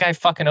 just get the guy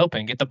fucking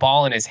open, get the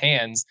ball in his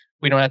hands.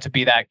 We don't have to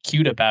be that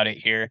cute about it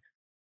here.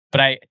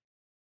 But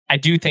I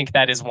do think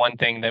that is one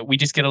thing that we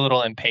just get a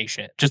little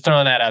impatient. Just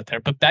throwing that out there.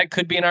 But that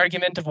could be an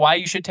argument of why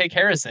you should take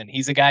Harrison.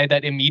 He's a guy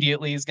that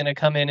immediately is going to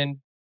come in and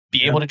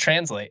be able to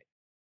translate.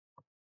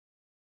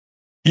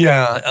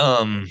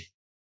 Yeah.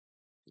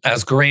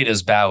 As great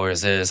as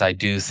Bowers is, I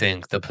do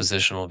think the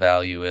positional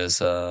value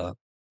is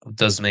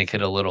does make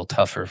it a little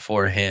tougher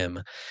for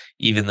him,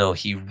 even though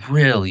he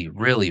really,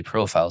 really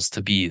profiles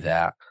to be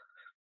that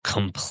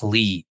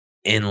complete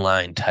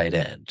inline tight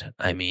end.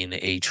 I mean,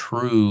 a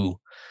true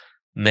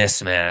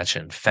mismatch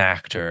and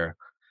factor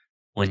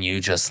when you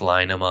just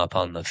line him up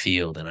on the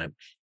field. And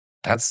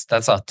that's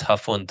a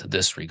tough one to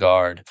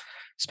disregard,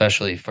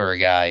 especially for a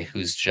guy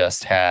who's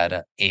just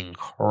had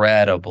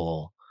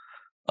incredible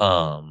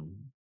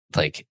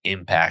like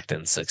impact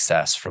and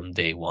success from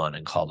day one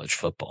in college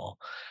football.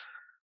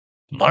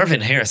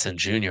 Marvin Harrison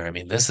Jr., I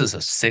mean, this is a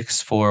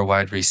 6'4"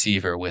 wide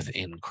receiver with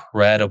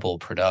incredible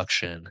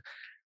production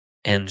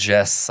and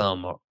just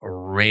some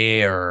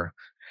rare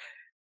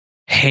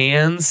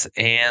hands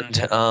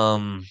and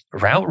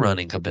route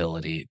running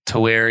ability,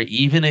 to where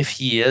even if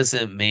he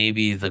isn't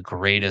maybe the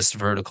greatest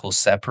vertical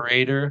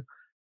separator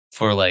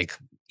for, like,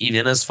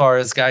 even as far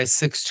as guys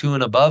 6'2"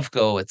 and above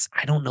go,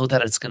 I don't know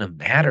that it's going to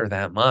matter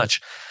that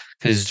much,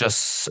 because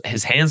just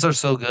his hands are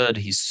so good.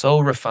 He's so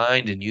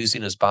refined in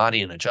using his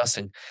body and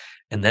adjusting.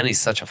 And then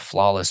he's such a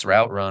flawless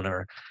route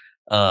runner.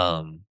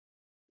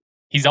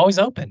 He's always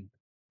open.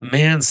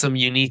 Man, some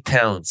unique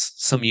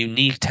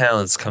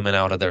talents coming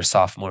out of their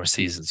sophomore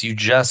seasons. You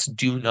just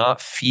do not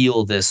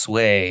feel this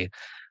way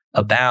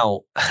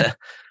about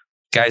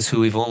guys who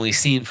we've only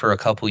seen for a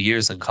couple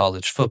years in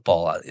college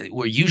football.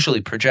 We're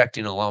usually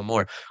projecting a lot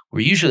more.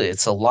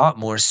 It's a lot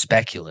more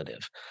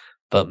speculative.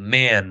 But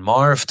man,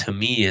 Marv to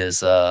me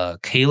is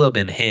Caleb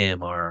and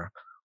him are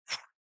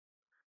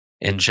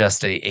in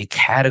just a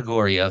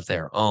category of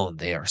their own.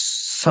 They are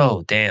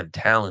so damn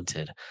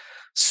talented,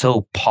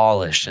 so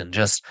polished, and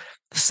just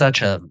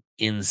such a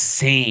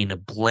insane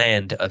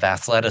blend of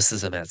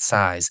athleticism at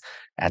size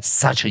at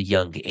such a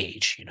young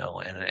age,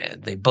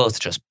 and they both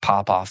just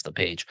pop off the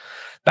page.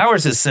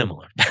 Bowers is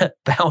similar.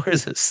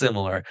 Bowers is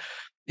similar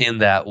in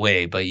that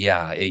way, but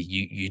yeah,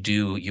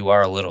 you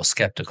are a little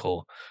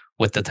skeptical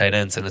with the tight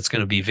ends, and it's going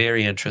to be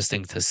very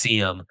interesting to see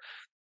them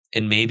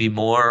in maybe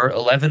more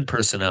 11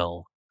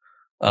 personnel,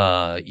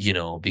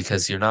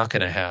 because you're not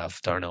going to have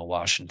Darnell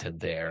Washington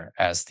there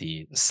as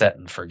the set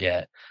and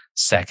forget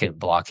second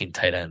blocking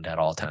tight end at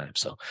all times.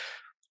 So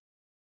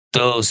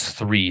those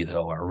three,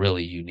 though, are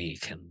really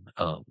unique. And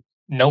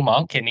no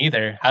Monken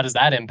either. How does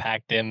that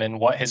impact him and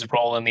what his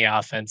role in the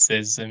offense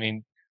is? I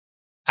mean,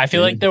 I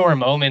feel like there were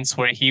moments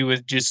where he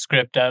would just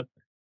script up,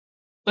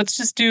 let's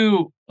just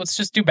do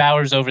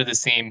Bowers over the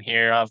seam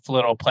here of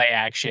little play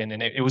action,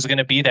 and it was going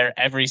to be there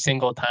every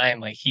single time.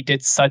 Like, he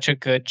did such a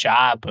good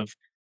job of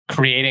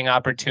creating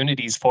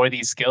opportunities for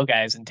these skill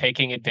guys and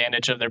taking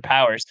advantage of their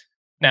powers.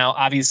 Now,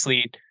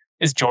 obviously,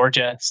 is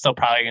Georgia still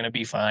probably going to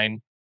be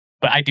fine,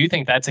 but I do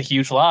think that's a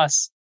huge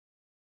loss.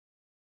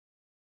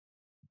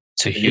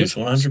 It's a huge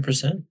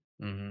 100%.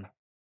 Mm-hmm.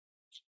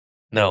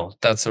 No,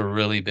 that's a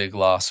really big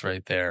loss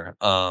right there.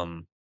 At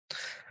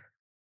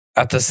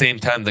the same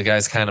time, the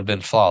guy's kind of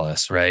been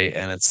flawless, right?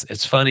 And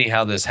it's funny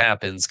how this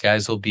happens.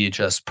 Guys will be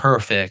just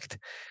perfect,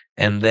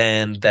 and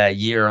then that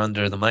year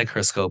under the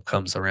microscope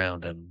comes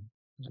around and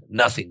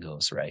nothing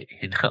goes right,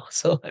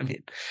 So I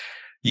mean,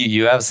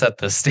 you have set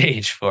the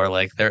stage for,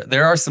 like,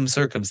 there are some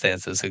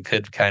circumstances that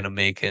could kind of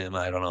make him,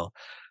 I don't know,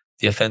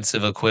 the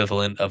offensive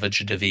equivalent of a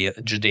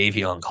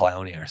Jadeveon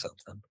Clowney or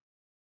something.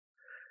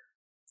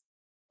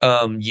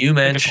 You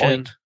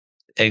mentioned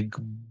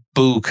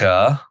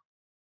Egbuka,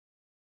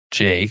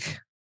 Jake.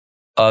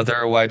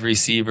 Other wide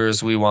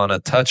receivers we want to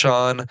touch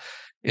on.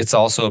 It's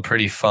also a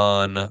pretty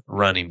fun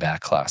running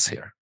back class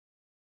here.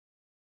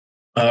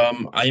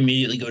 I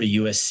immediately go to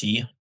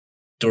USC.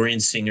 Dorian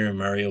Singer and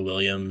Mario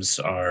Williams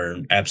are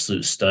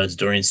absolute studs.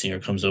 Dorian Singer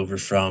comes over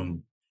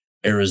from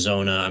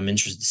Arizona. I'm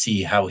interested to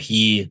see how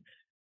he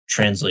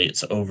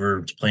translates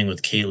over to playing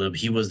with Caleb.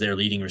 He was their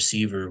leading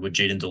receiver with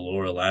Jaden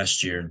Delora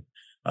last year.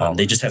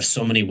 They just have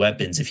so many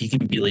weapons. If he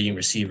can be leading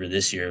receiver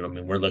this year, I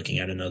mean, we're looking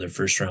at another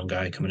first-round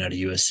guy coming out of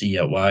USC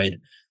at wide.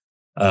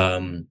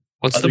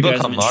 What's the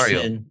book on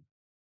Mario?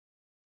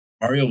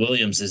 Mario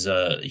Williams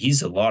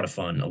he's a lot of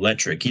fun,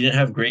 electric. He didn't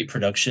have great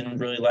production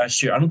really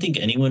last year. I don't think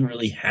anyone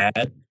really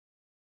had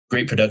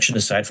great production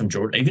aside from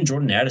Jordan. Even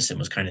Jordan Addison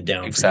was kind of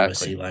down for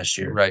USC last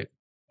year. Right.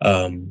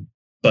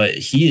 But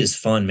he is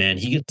fun, man.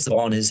 He gets the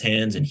ball in his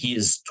hands and he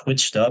is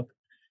twitched up.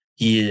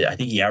 I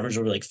think he averaged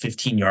over like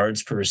 15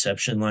 yards per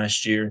reception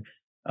last year.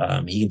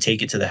 He can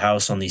take it to the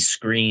house on these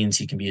screens.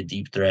 He can be a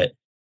deep threat.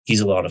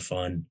 He's a lot of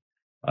fun.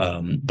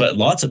 But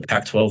lots of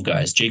Pac-12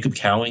 guys. Jacob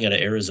Cowing out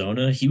of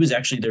Arizona. He was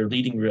actually their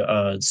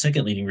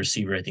second leading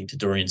receiver, I think, to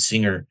Dorian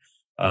Singer.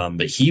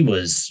 But he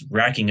was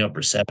racking up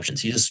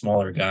receptions. He's a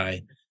smaller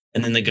guy.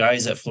 And then the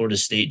guys at Florida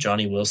State,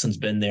 Johnny Wilson's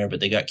been there, but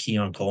they got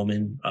Keon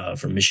Coleman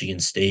from Michigan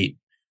State.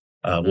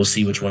 We'll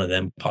see which one of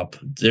them pop.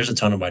 There's a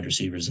ton of wide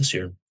receivers this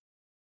year.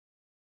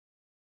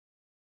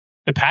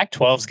 The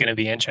Pac-12 is going to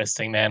be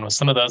interesting, man, with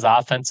some of those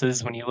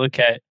offenses. When you look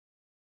at,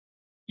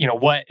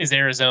 what is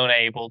Arizona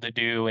able to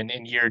do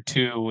in year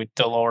two with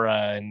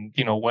Delora, and,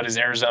 what does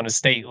Arizona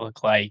State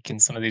look like in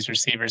some of these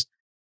receivers?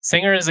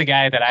 Singer is a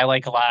guy that I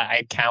like a lot. I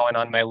had Cowan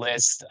on my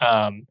list.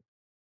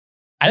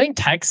 I think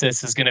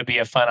Texas is going to be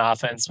a fun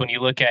offense when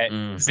you look at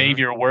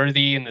Xavier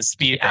Worthy and the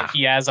speed that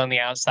he has on the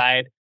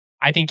outside.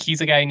 I think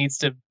he's a guy who needs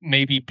to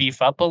maybe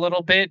beef up a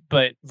little bit,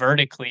 but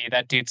vertically,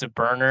 that dude's a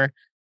burner.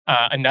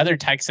 Another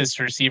Texas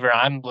receiver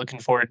I'm looking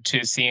forward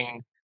to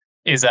seeing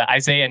is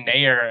Isaiah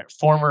Nayer,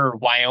 former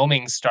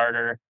Wyoming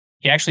starter.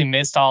 He actually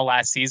missed all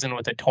last season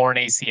with a torn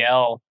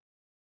ACL.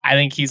 I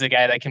think he's a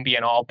guy that can be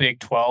an all Big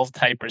 12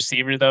 type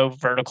receiver, though.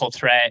 Vertical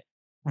threat,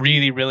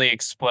 really, really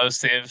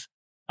explosive.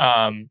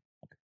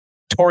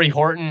 Torrey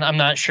Horton, I'm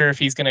not sure if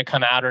he's going to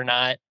come out or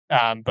not,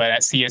 but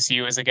at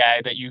CSU is a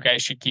guy that you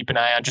guys should keep an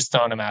eye on. Just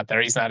throwing him out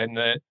there. He's not in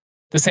the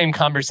same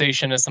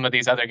conversation as some of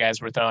these other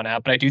guys we're throwing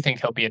out, but I do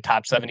think he'll be a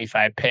top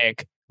 75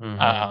 pick.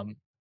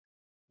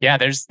 Yeah,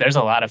 there's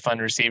a lot of fun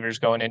receivers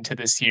going into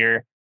this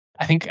year.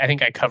 I think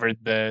I covered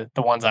the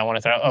ones I want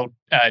to throw.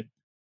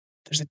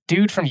 There's a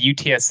dude from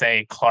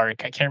UTSA,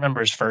 Clark. I can't remember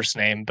his first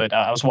name, but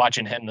I was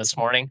watching him this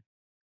morning.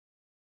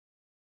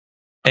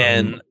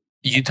 And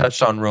you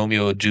touched on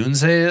Romeo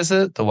Odunze, is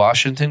it? The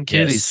Washington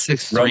kid? Yes.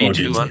 He's 6'3",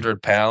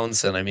 200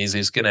 pounds, and I mean,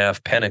 he's going to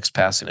have Penix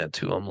passing it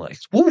to him. Like,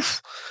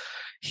 woof.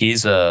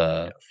 He's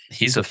a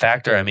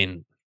factor. I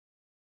mean,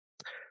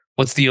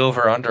 what's the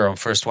over-under on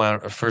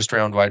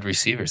first-round wide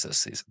receivers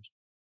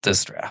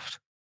this draft?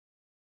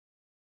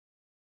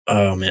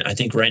 Oh, man, I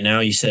think right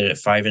now you set it at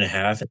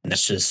 5.5, and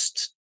that's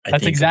just...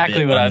 That's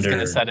exactly what I was going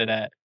to set it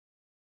at.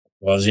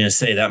 Well, I was going to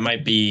say, it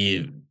might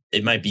be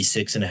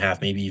 6.5,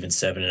 maybe even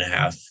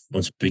 7.5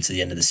 once we get to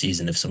the end of the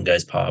season if some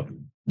guys pop.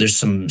 There's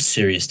some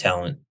serious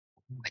talent.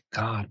 Oh my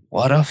God,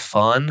 what a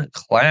fun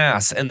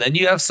class. And then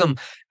you have some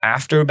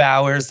after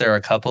Bowers. There are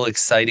a couple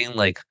exciting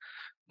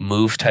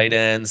move tight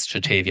ends.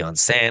 Jatavion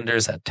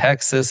Sanders at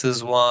Texas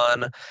is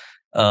one.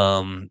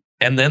 And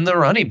then the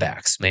running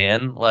backs,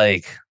 man.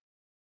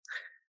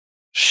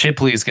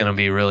 Shipley is going to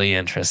be really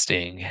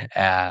interesting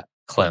at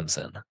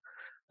Clemson.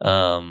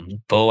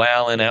 Bo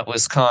Allen at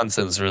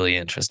Wisconsin is really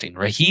interesting.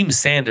 Raheem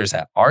Sanders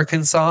at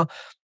Arkansas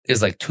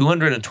is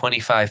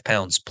 225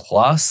 pounds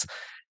plus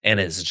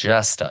and is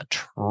just a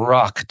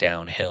truck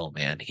downhill,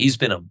 man. He's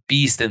been a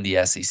beast in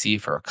the SEC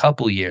for a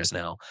couple years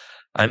now.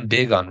 I'm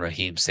big on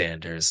Raheem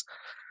Sanders.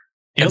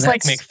 Feels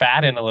like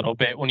McFadden a little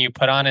bit when you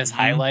put on his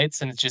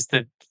highlights and it's just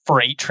the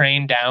freight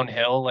train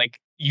downhill.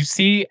 You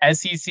see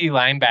SEC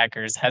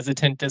linebackers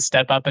hesitant to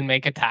step up and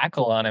make a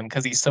tackle on him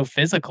because he's so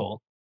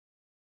physical.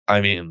 I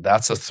mean,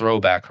 that's a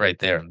throwback right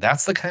there.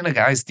 That's the kind of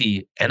guys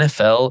the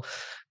NFL,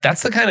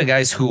 that's the kind of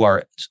guys who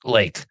are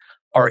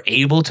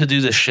able to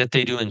do the shit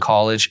they do in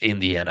college in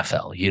the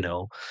NFL, you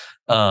know?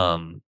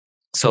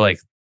 So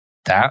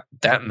that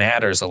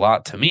matters a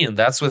lot to me. And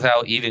that's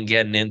without even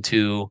getting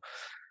into,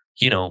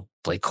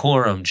 Blake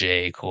Corum,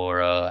 Jake,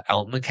 or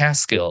Alton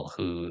McCaskill,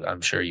 who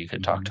I'm sure you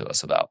could talk to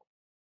us about.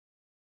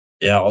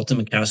 Yeah,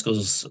 Alton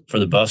McCaskill's for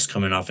the Buffs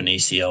coming off an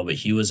ACL, but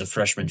he was a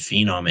freshman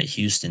phenom at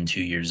Houston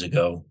 2 years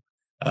ago.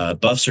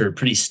 Buffs are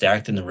pretty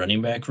stacked in the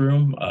running back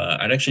room.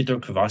 I'd actually throw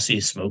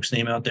Kavasi Smoke's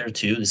name out there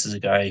too. This is a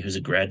guy who's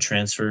a grad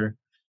transfer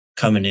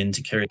coming in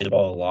to carry the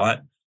ball a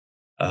lot.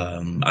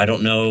 I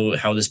don't know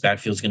how this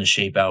backfield is going to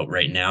shape out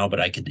right now, but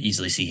I could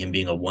easily see him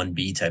being a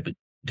 1B type of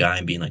guy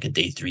and being a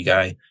day 3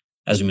 guy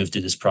as we move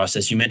through this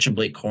process. You mentioned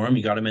Blake Corum.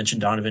 You got to mention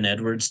Donovan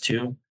Edwards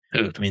too.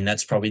 I mean,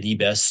 that's probably the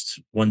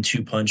best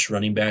 1-2 punch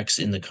running backs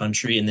in the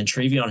country. And then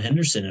Travion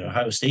Henderson at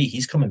Ohio State,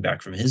 he's coming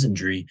back from his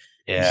injury.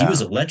 Yeah. He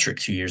was electric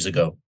 2 years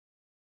ago.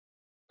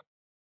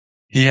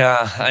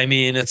 Yeah, I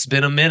mean, it's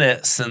been a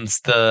minute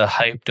since the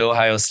hyped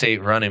Ohio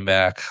State running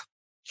back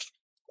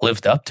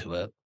lived up to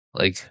it.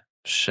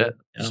 Shit,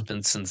 it's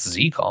been since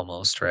Zeke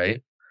almost,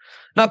 right?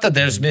 Not that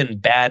there's been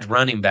bad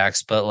running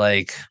backs, but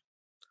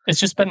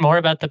it's just been more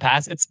about the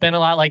pass. It's been a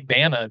lot like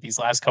Bama these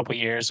last couple of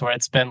years, where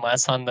it's been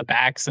less on the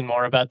backs and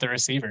more about the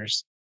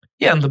receivers.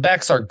 Yeah, and the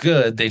backs are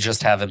good. They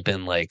just haven't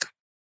been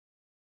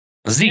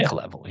Zeke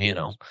level,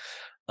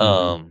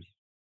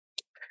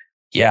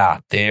 Yeah,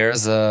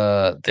 there's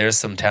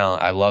some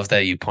talent. I love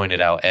that you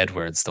pointed out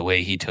Edwards, the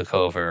way he took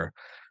over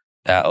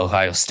that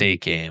Ohio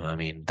State game. I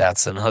mean,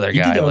 that's another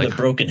guy with a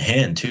broken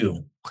hand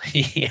too.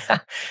 Yeah,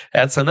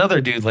 that's another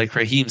dude like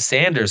Raheem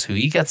Sanders, who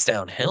he gets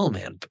downhill,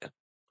 man.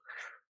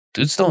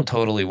 Dudes don't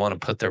totally want to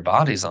put their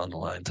bodies on the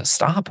line to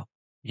stop him,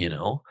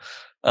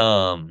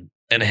 And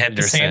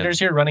Henderson. Is Sanders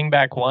your running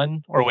back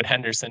 1, or would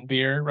Henderson be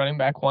your running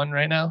back 1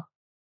 right now?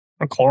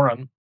 Or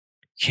Corum?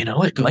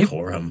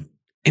 Corum.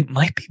 It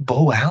might be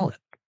Bo Allen.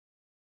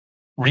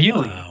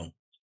 Really? Wow.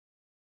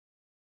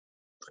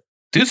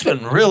 Dude's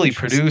been really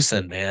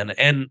producing, man.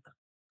 And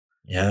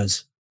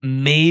yes,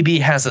 maybe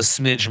has a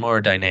smidge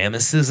more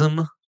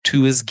dynamicism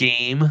to his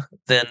game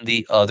than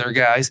the other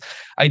guys.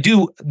 I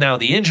do. Now,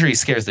 the injury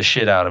scares the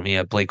shit out of me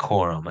at Blake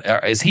Corum.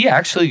 Is he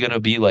actually going to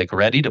be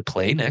ready to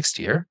play next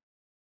year?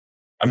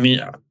 I mean,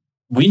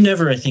 we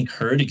never, I think,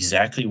 heard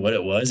exactly what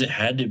it was. It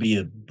had to be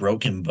a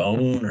broken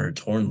bone or a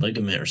torn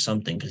ligament or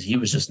something, because he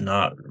was just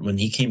not, when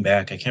he came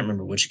back, I can't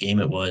remember which game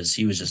it was,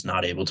 he was just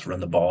not able to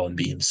run the ball and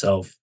be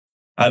himself.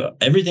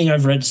 Everything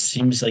I've read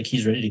seems like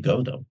he's ready to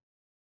go, though.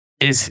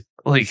 Is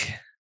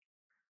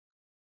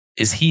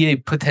Is he a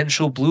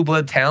potential blue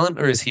blood talent,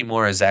 or is he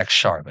more a Zach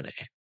Charbonnet?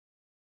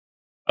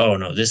 Oh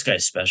no, this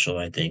guy's special,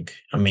 I think.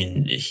 I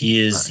mean,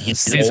 he's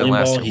Season bowling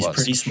last ball. year He's was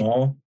pretty special.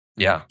 small.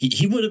 Yeah.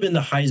 He would have been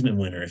the Heisman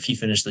winner if he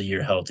finished the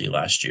year healthy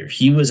last year.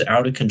 He was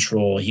out of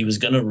control. He was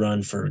going to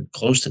run for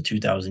close to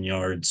 2,000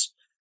 yards.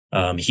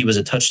 He was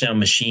a touchdown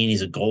machine.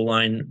 He's a goal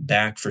line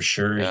back for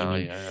sure.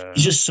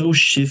 He's just so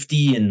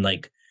shifty and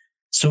like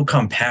so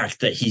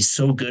compact that he's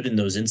so good in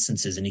those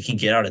instances, and he can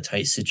get out of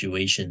tight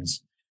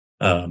situations.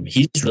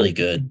 He's really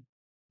good.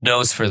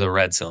 Nose for the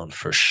red zone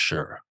for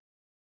sure.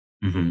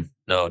 Mm-hmm.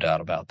 No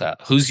doubt about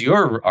that. Who's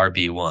your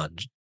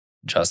RB1,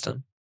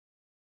 Justin?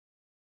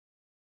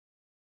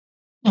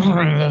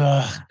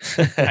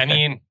 I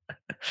mean,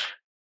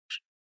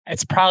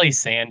 it's probably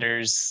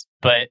Sanders,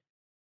 but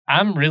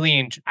I'm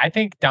really, I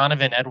think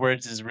Donovan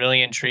Edwards is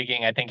really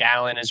intriguing. I think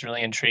Allen is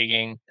really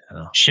intriguing.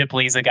 Yeah.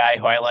 Shipley's a guy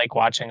who I like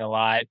watching a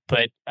lot,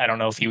 but I don't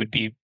know if he would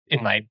be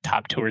in my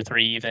top 2 or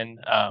 3 even.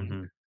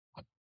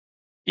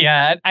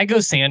 Yeah, I go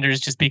Sanders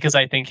just because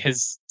I think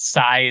his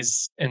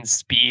size and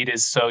speed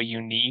is so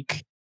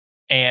unique.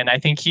 And I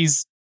think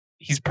he's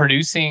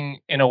producing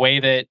in a way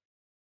that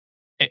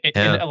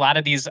a lot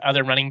of these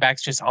other running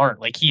backs just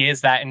aren't. Like, he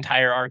is that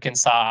entire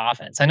Arkansas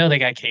offense. I know they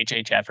got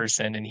KJ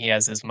Jefferson and he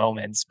has his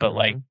moments, but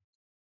like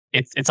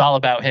it's all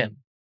about him.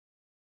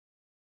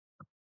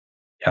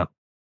 Yeah.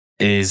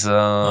 He's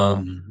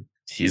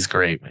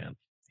great, man.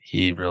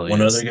 He really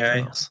one is. Other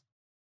guy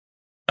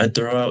I'd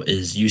throw out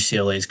is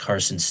UCLA's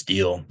Carson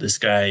Steele. This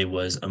guy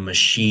was a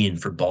machine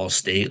for Ball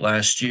State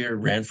last year,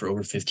 ran for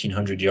over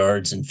 1,500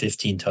 yards and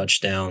 15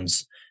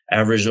 touchdowns,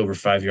 averaged over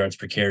 5 yards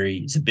per carry.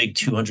 He's a big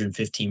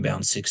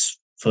 215-pound,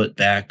 6-foot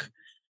back.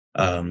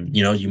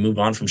 You move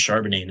on from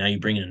Charbonnet. Now you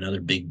bring in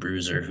another big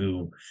bruiser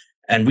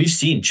and we've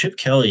seen Chip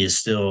Kelly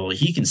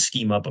he can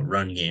scheme up a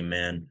run game,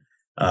 man.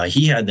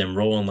 He had them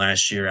rolling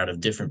last year out of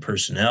different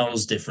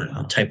personnels,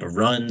 different type of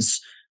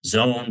runs,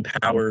 zone,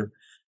 power.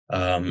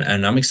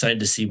 And I'm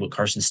excited to see what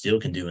Carson Steele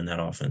can do in that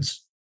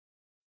offense.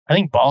 I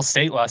think Ball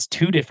State lost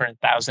 2 different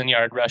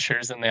 1,000-yard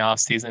rushers in the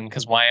offseason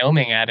because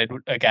Wyoming added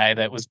a guy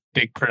that was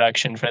big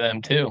production for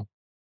them too.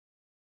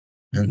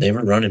 And they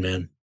were running,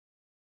 man.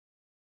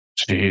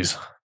 Jeez,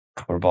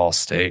 poor Ball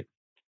State.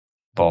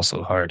 Ball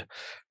so hard.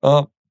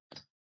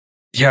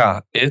 Yeah,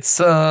 it's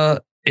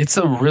a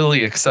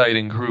really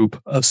exciting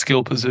group of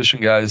skill position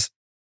guys,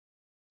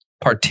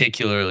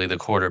 particularly the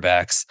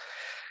quarterbacks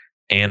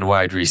and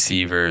wide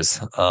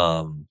receivers.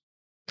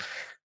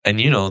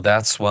 And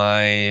that's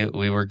why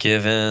we were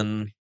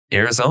given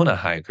Arizona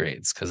high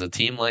grades, because a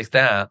team like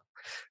that,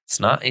 it's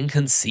not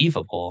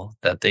inconceivable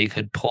that they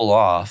could pull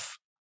off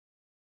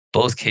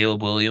both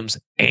Caleb Williams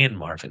and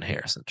Marvin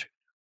Harrison Jr.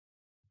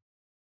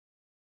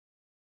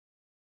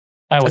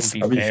 That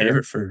wouldn't be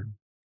fair.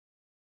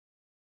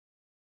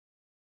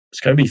 It's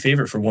got to be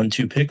favorite for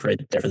 1-2 pick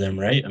right there for them,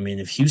 right? I mean,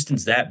 if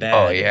Houston's that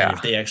bad, and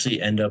if they actually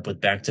end up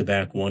with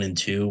back-to-back 1 and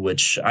 2,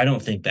 which I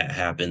don't think that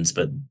happens,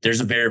 but there's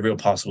a very real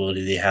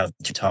possibility they have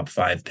 2 top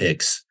 5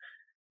 picks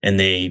and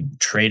they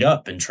trade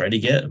up and try to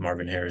get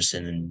Marvin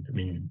Harrison. And I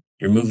mean,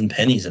 you're moving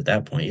pennies at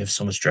that point. You have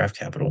so much draft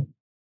capital.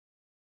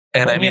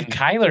 And I mean,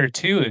 Kyler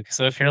too.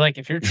 So if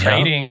you're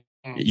trading,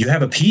 you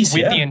have a piece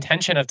with the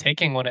intention of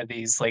taking one of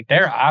these, like,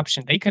 their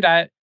option, they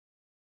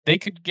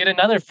could get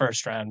another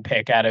first round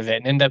pick out of it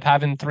and end up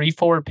having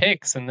 3-4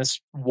 picks in this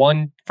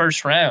one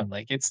first round.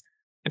 Like, it's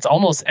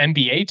almost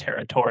NBA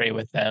territory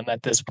with them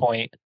at this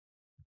point.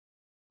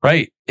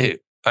 Right.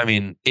 It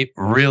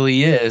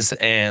really is.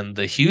 And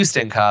the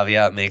Houston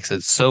caveat makes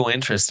it so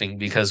interesting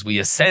because we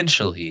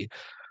essentially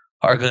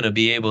are going to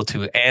be able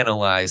to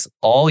analyze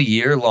all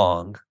year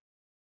long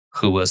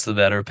who was the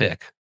better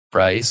pick,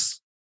 Bryce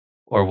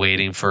or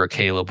waiting for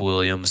Caleb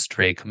Williams,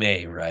 Drake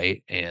May,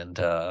 right? And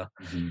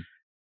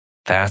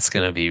that's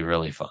going to be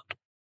really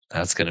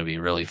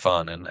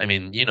fun. And I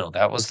mean,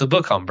 that was the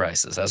book on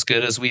Bryce's. As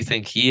good as we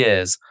think he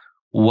is,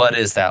 what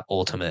is that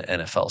ultimate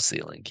NFL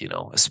ceiling,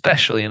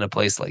 especially in a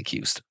place like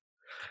Houston?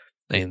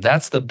 I mean,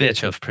 that's the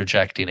bitch of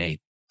projecting a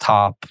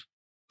top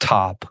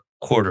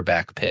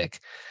quarterback pick.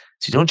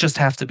 So you don't just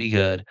have to be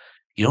good.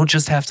 You don't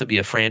just have to be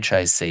a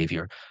franchise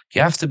savior.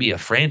 You have to be a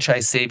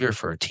franchise savior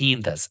for a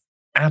team that's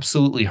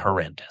absolutely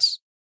horrendous,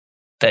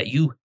 that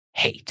you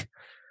hate.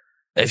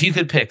 If you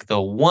could pick the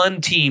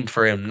one team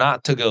for him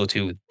not to go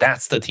to,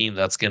 that's the team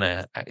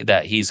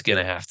that he's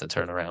gonna have to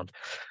turn around.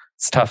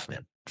 It's tough,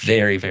 man.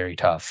 Very, very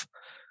tough.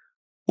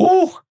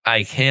 Ooh,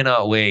 I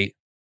cannot wait.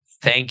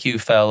 Thank you,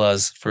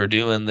 fellas, for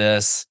doing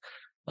this.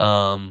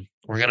 We're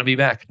gonna be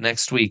back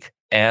next week,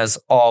 as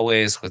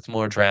always, with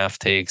more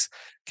draft takes.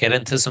 Get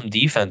into some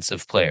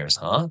defensive players,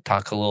 huh?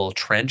 Talk a little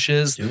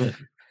trenches. Do it.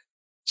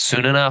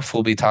 Soon enough,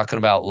 we'll be talking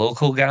about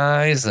local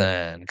guys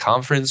and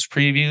conference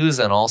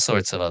previews and all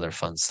sorts of other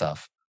fun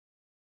stuff.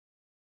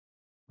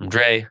 I'm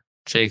Dre,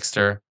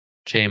 Jakester,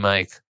 J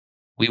Mike.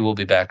 We will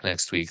be back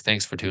next week.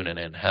 Thanks for tuning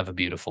in. Have a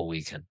beautiful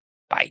weekend.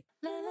 Bye.